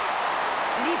 caught.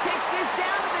 And he takes this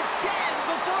down to the 10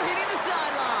 before hitting the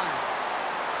sideline.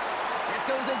 That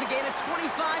goes as a gain of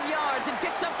 25 yards and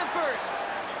picks up the 1st.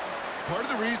 Part of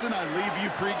the reason I leave you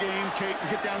pregame, Kate, and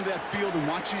get down to that field and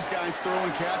watch these guys throw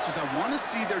and catch is I want to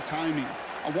see their timing.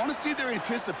 I want to see their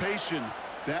anticipation.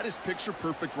 That is picture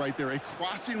perfect right there. A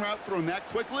crossing route thrown that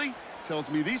quickly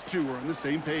tells me these two are on the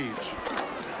same page.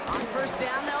 On 1st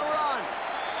down, they'll run.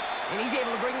 And he's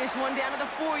able to bring this one down to the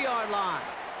 4-yard line.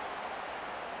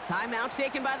 Timeout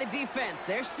taken by the defense.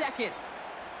 Their 2nd.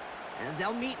 As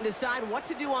they'll meet and decide what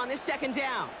to do on this 2nd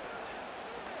down.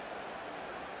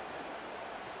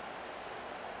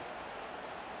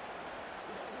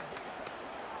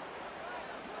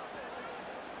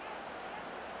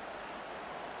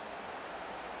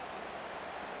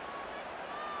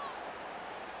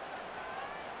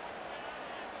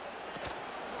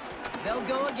 They'll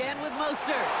go again with Mostert.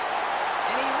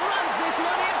 And he runs this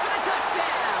one in for the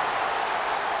touchdown.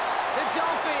 The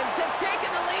Dolphins have taken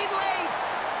the lead late.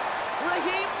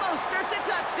 Raheem Mostert, the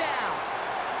touchdown.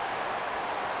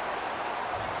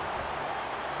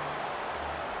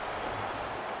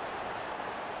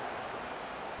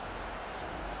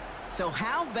 So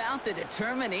how about the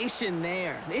determination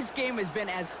there? This game has been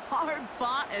as hard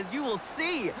fought as you will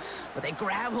see. But they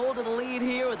grab hold of the lead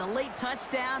here with a late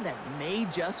touchdown that may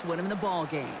just win them the ball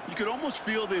game. You could almost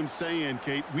feel them saying,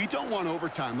 Kate, we don't want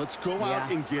overtime. Let's go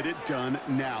out and get it done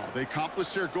now. They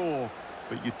accomplished their goal,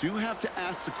 but you do have to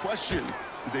ask the question,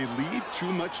 do they leave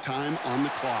too much time on the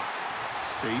clock?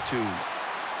 Stay tuned.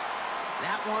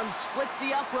 That one splits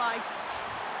the uprights,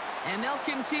 and they'll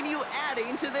continue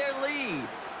adding to their lead.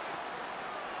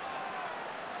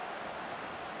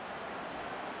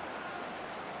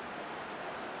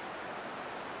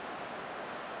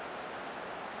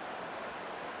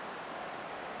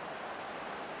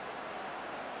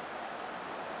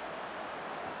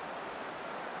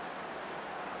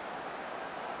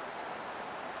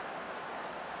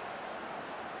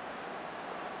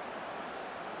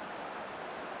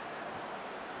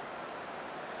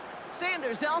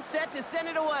 Sanders all set to send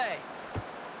it away.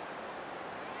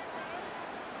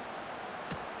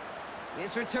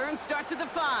 This return starts at the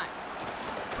 5.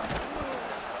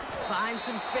 Finds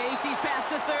some space. He's past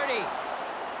the 30.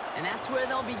 And that's where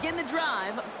they'll begin the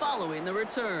drive following the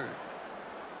return.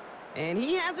 And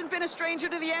he hasn't been a stranger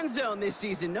to the end zone this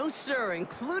season. No, sir,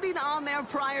 including on their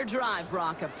prior drive,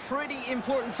 Brock. A pretty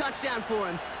important touchdown for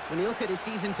him when you look at his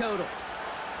season total.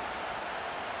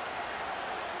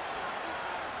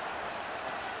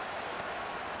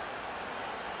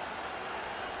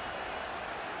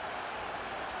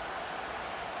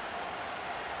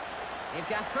 They've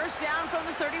got 1st down from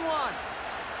the 31.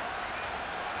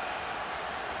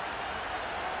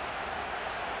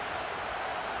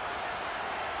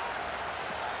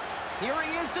 Here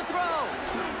he is to throw.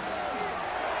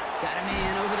 Got a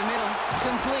man over the middle.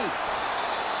 Complete.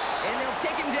 And they'll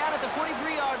take him down at the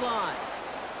 43-yard line.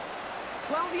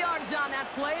 12 yards on that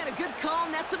play, and a good call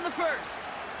nets him the 1st.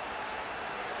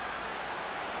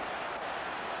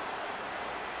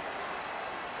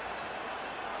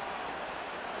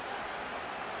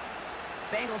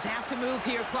 Bengals have to move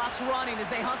here. Clock's running as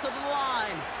they hustle to the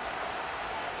line.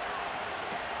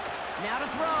 Now to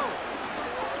throw.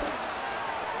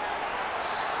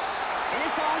 And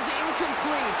it falls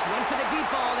incomplete. Went for the deep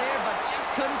ball there, but just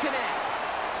couldn't connect.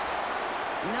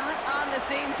 Not on the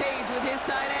same page with his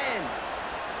tight end.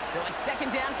 So it's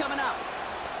 2nd down coming up.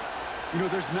 You know,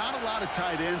 there's not a lot of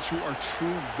tight ends who are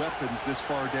true weapons this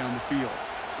far down the field.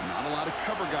 Not a lot of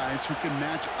cover guys who can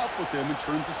match up with them in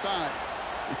terms of size.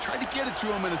 They tried to get it to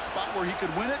him in a spot where he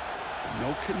could win it, but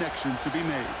no connection to be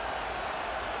made.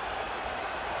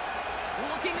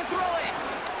 Looking to throw it.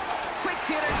 Quick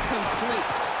hitter,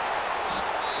 complete.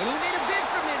 And he made a bid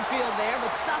for midfield there,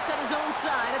 but stopped on his own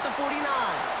side at the 49.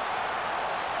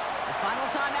 The final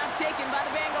timeout taken by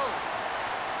the Bengals.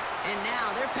 And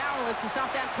now they're powerless to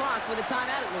stop that clock with a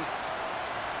timeout at least.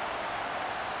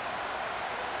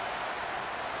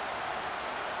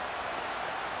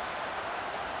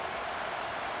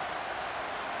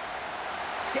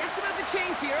 Chance to move the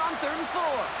chains here on 3rd and 4.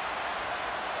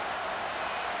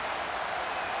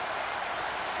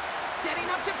 Setting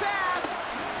up to pass.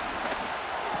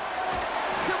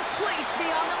 Complete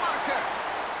beyond the marker.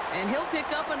 And he'll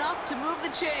pick up enough to move the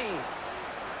chains.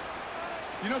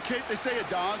 You know, Kate, they say a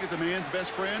dog is a man's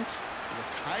best friend. Well,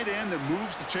 a tight end that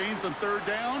moves the chains on 3rd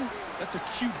down, that's a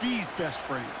QB's best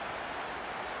friend.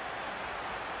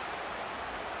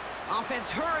 Offense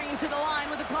hurrying to the line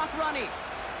with the clock running.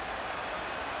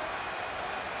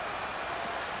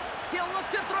 He'll look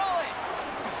to throw it.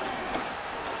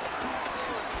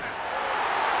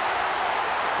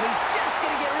 He's just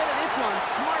going to get rid of this one.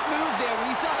 Smart move there. When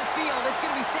you saw the field, it's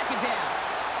going to be 2nd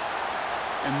down.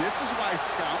 And this is why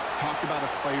scouts talk about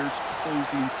a player's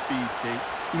closing speed, Kate.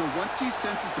 You know, once he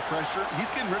senses the pressure, he's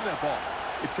getting rid of that ball.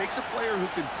 It takes a player who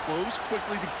can close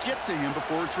quickly to get to him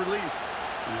before it's released.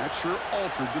 And that sure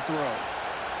altered the throw.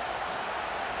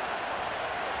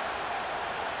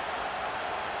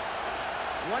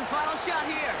 One final shot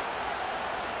here.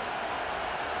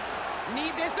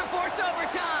 Need this to force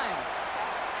overtime.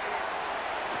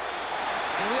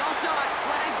 And we all saw it.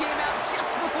 Flag came out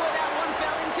just before that one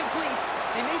fell incomplete.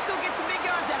 They may still get some big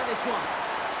yards out of this one.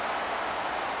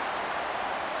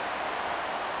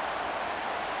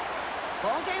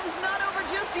 Ball game's not over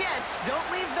just yet. Don't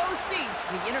leave those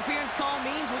seats. The interference call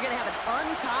means we're going to have an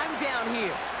untimed down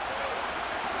here.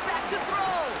 Back to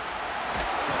throw.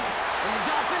 And the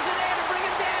Dolphins are there to bring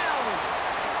him down.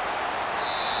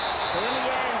 So in the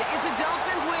end, it's a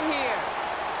Dolphins win here.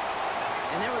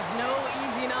 And there was no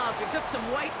easing up. It took some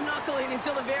white knuckling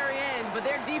until the very end, but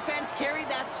their defense carried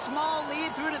that small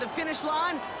lead through to the finish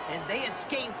line as they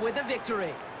escape with a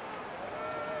victory.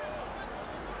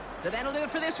 So that'll do it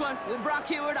for this one. With Brock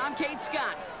Heward, I'm Kate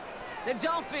Scott. The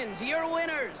Dolphins, your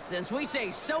winners, as we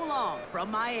say so long from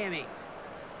Miami.